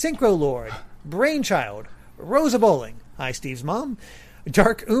 Synchro Lord, Brainchild, Rosa Bowling, hi Steve's mom,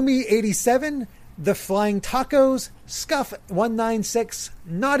 Dark Umi 87, The Flying Tacos, Scuff 196,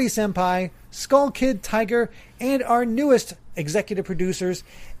 Naughty Senpai, Skull Kid Tiger, and our newest executive producers,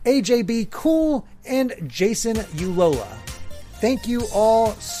 AJB Cool and Jason Ulola. thank you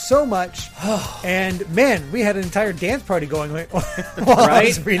all so much. And man, we had an entire dance party going while I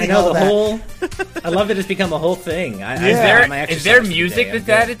was reading all that. I love that it's become a whole thing. Is there music that's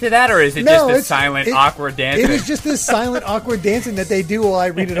added to that, or is it just this silent, awkward dancing? It is just this silent, awkward dancing that they do while I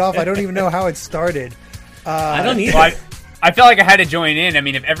read it off. I don't even know how it started. I don't either. Well, I felt like I had to join in. I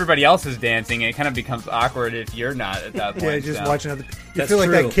mean, if everybody else is dancing, it kind of becomes awkward if you're not at that point. Yeah, just watching other. You That's feel like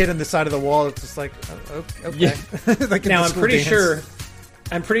true. that kid on the side of the wall. It's just like, okay. Yeah. Like in Now the I'm school pretty dance.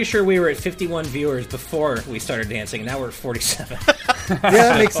 I'm pretty sure we were at 51 viewers before we started dancing. Now we're at 47. Yeah,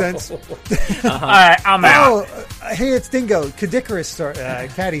 that makes sense. All right, I'm out. Hey, it's Dingo. Caddy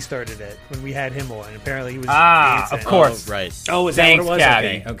started it when we had him on. Apparently, he was dancing. Of course. Oh, right. Oh, is that Thanks, what it was?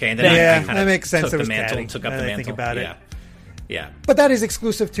 Caddy. Okay. And then Yeah, I kinda that makes sense. Took It the was mantle. Caddy, Took up now the that I mantle. think about it. Yeah. But that is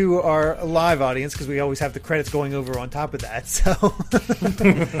exclusive to our live audience because we always have the credits going over on top of that. So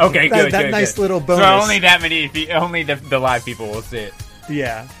Okay, good. that good, nice good. little bonus. So only that many, only the live people will see it.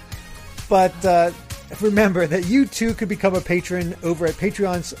 Yeah. But remember that you too could become a patron over at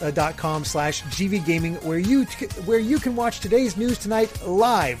patreon.com/gvgaming where you can watch today's news tonight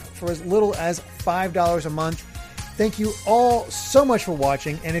live for as little as $5 a month. Thank you all so much for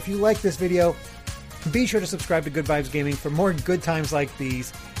watching. And if you like this video, be sure to subscribe to Good Vibes Gaming for more good times like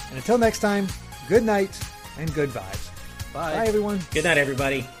these. And until next time, good night and good vibes. Bye. Bye everyone. Good night,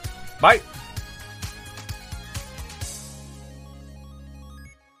 everybody. Bye.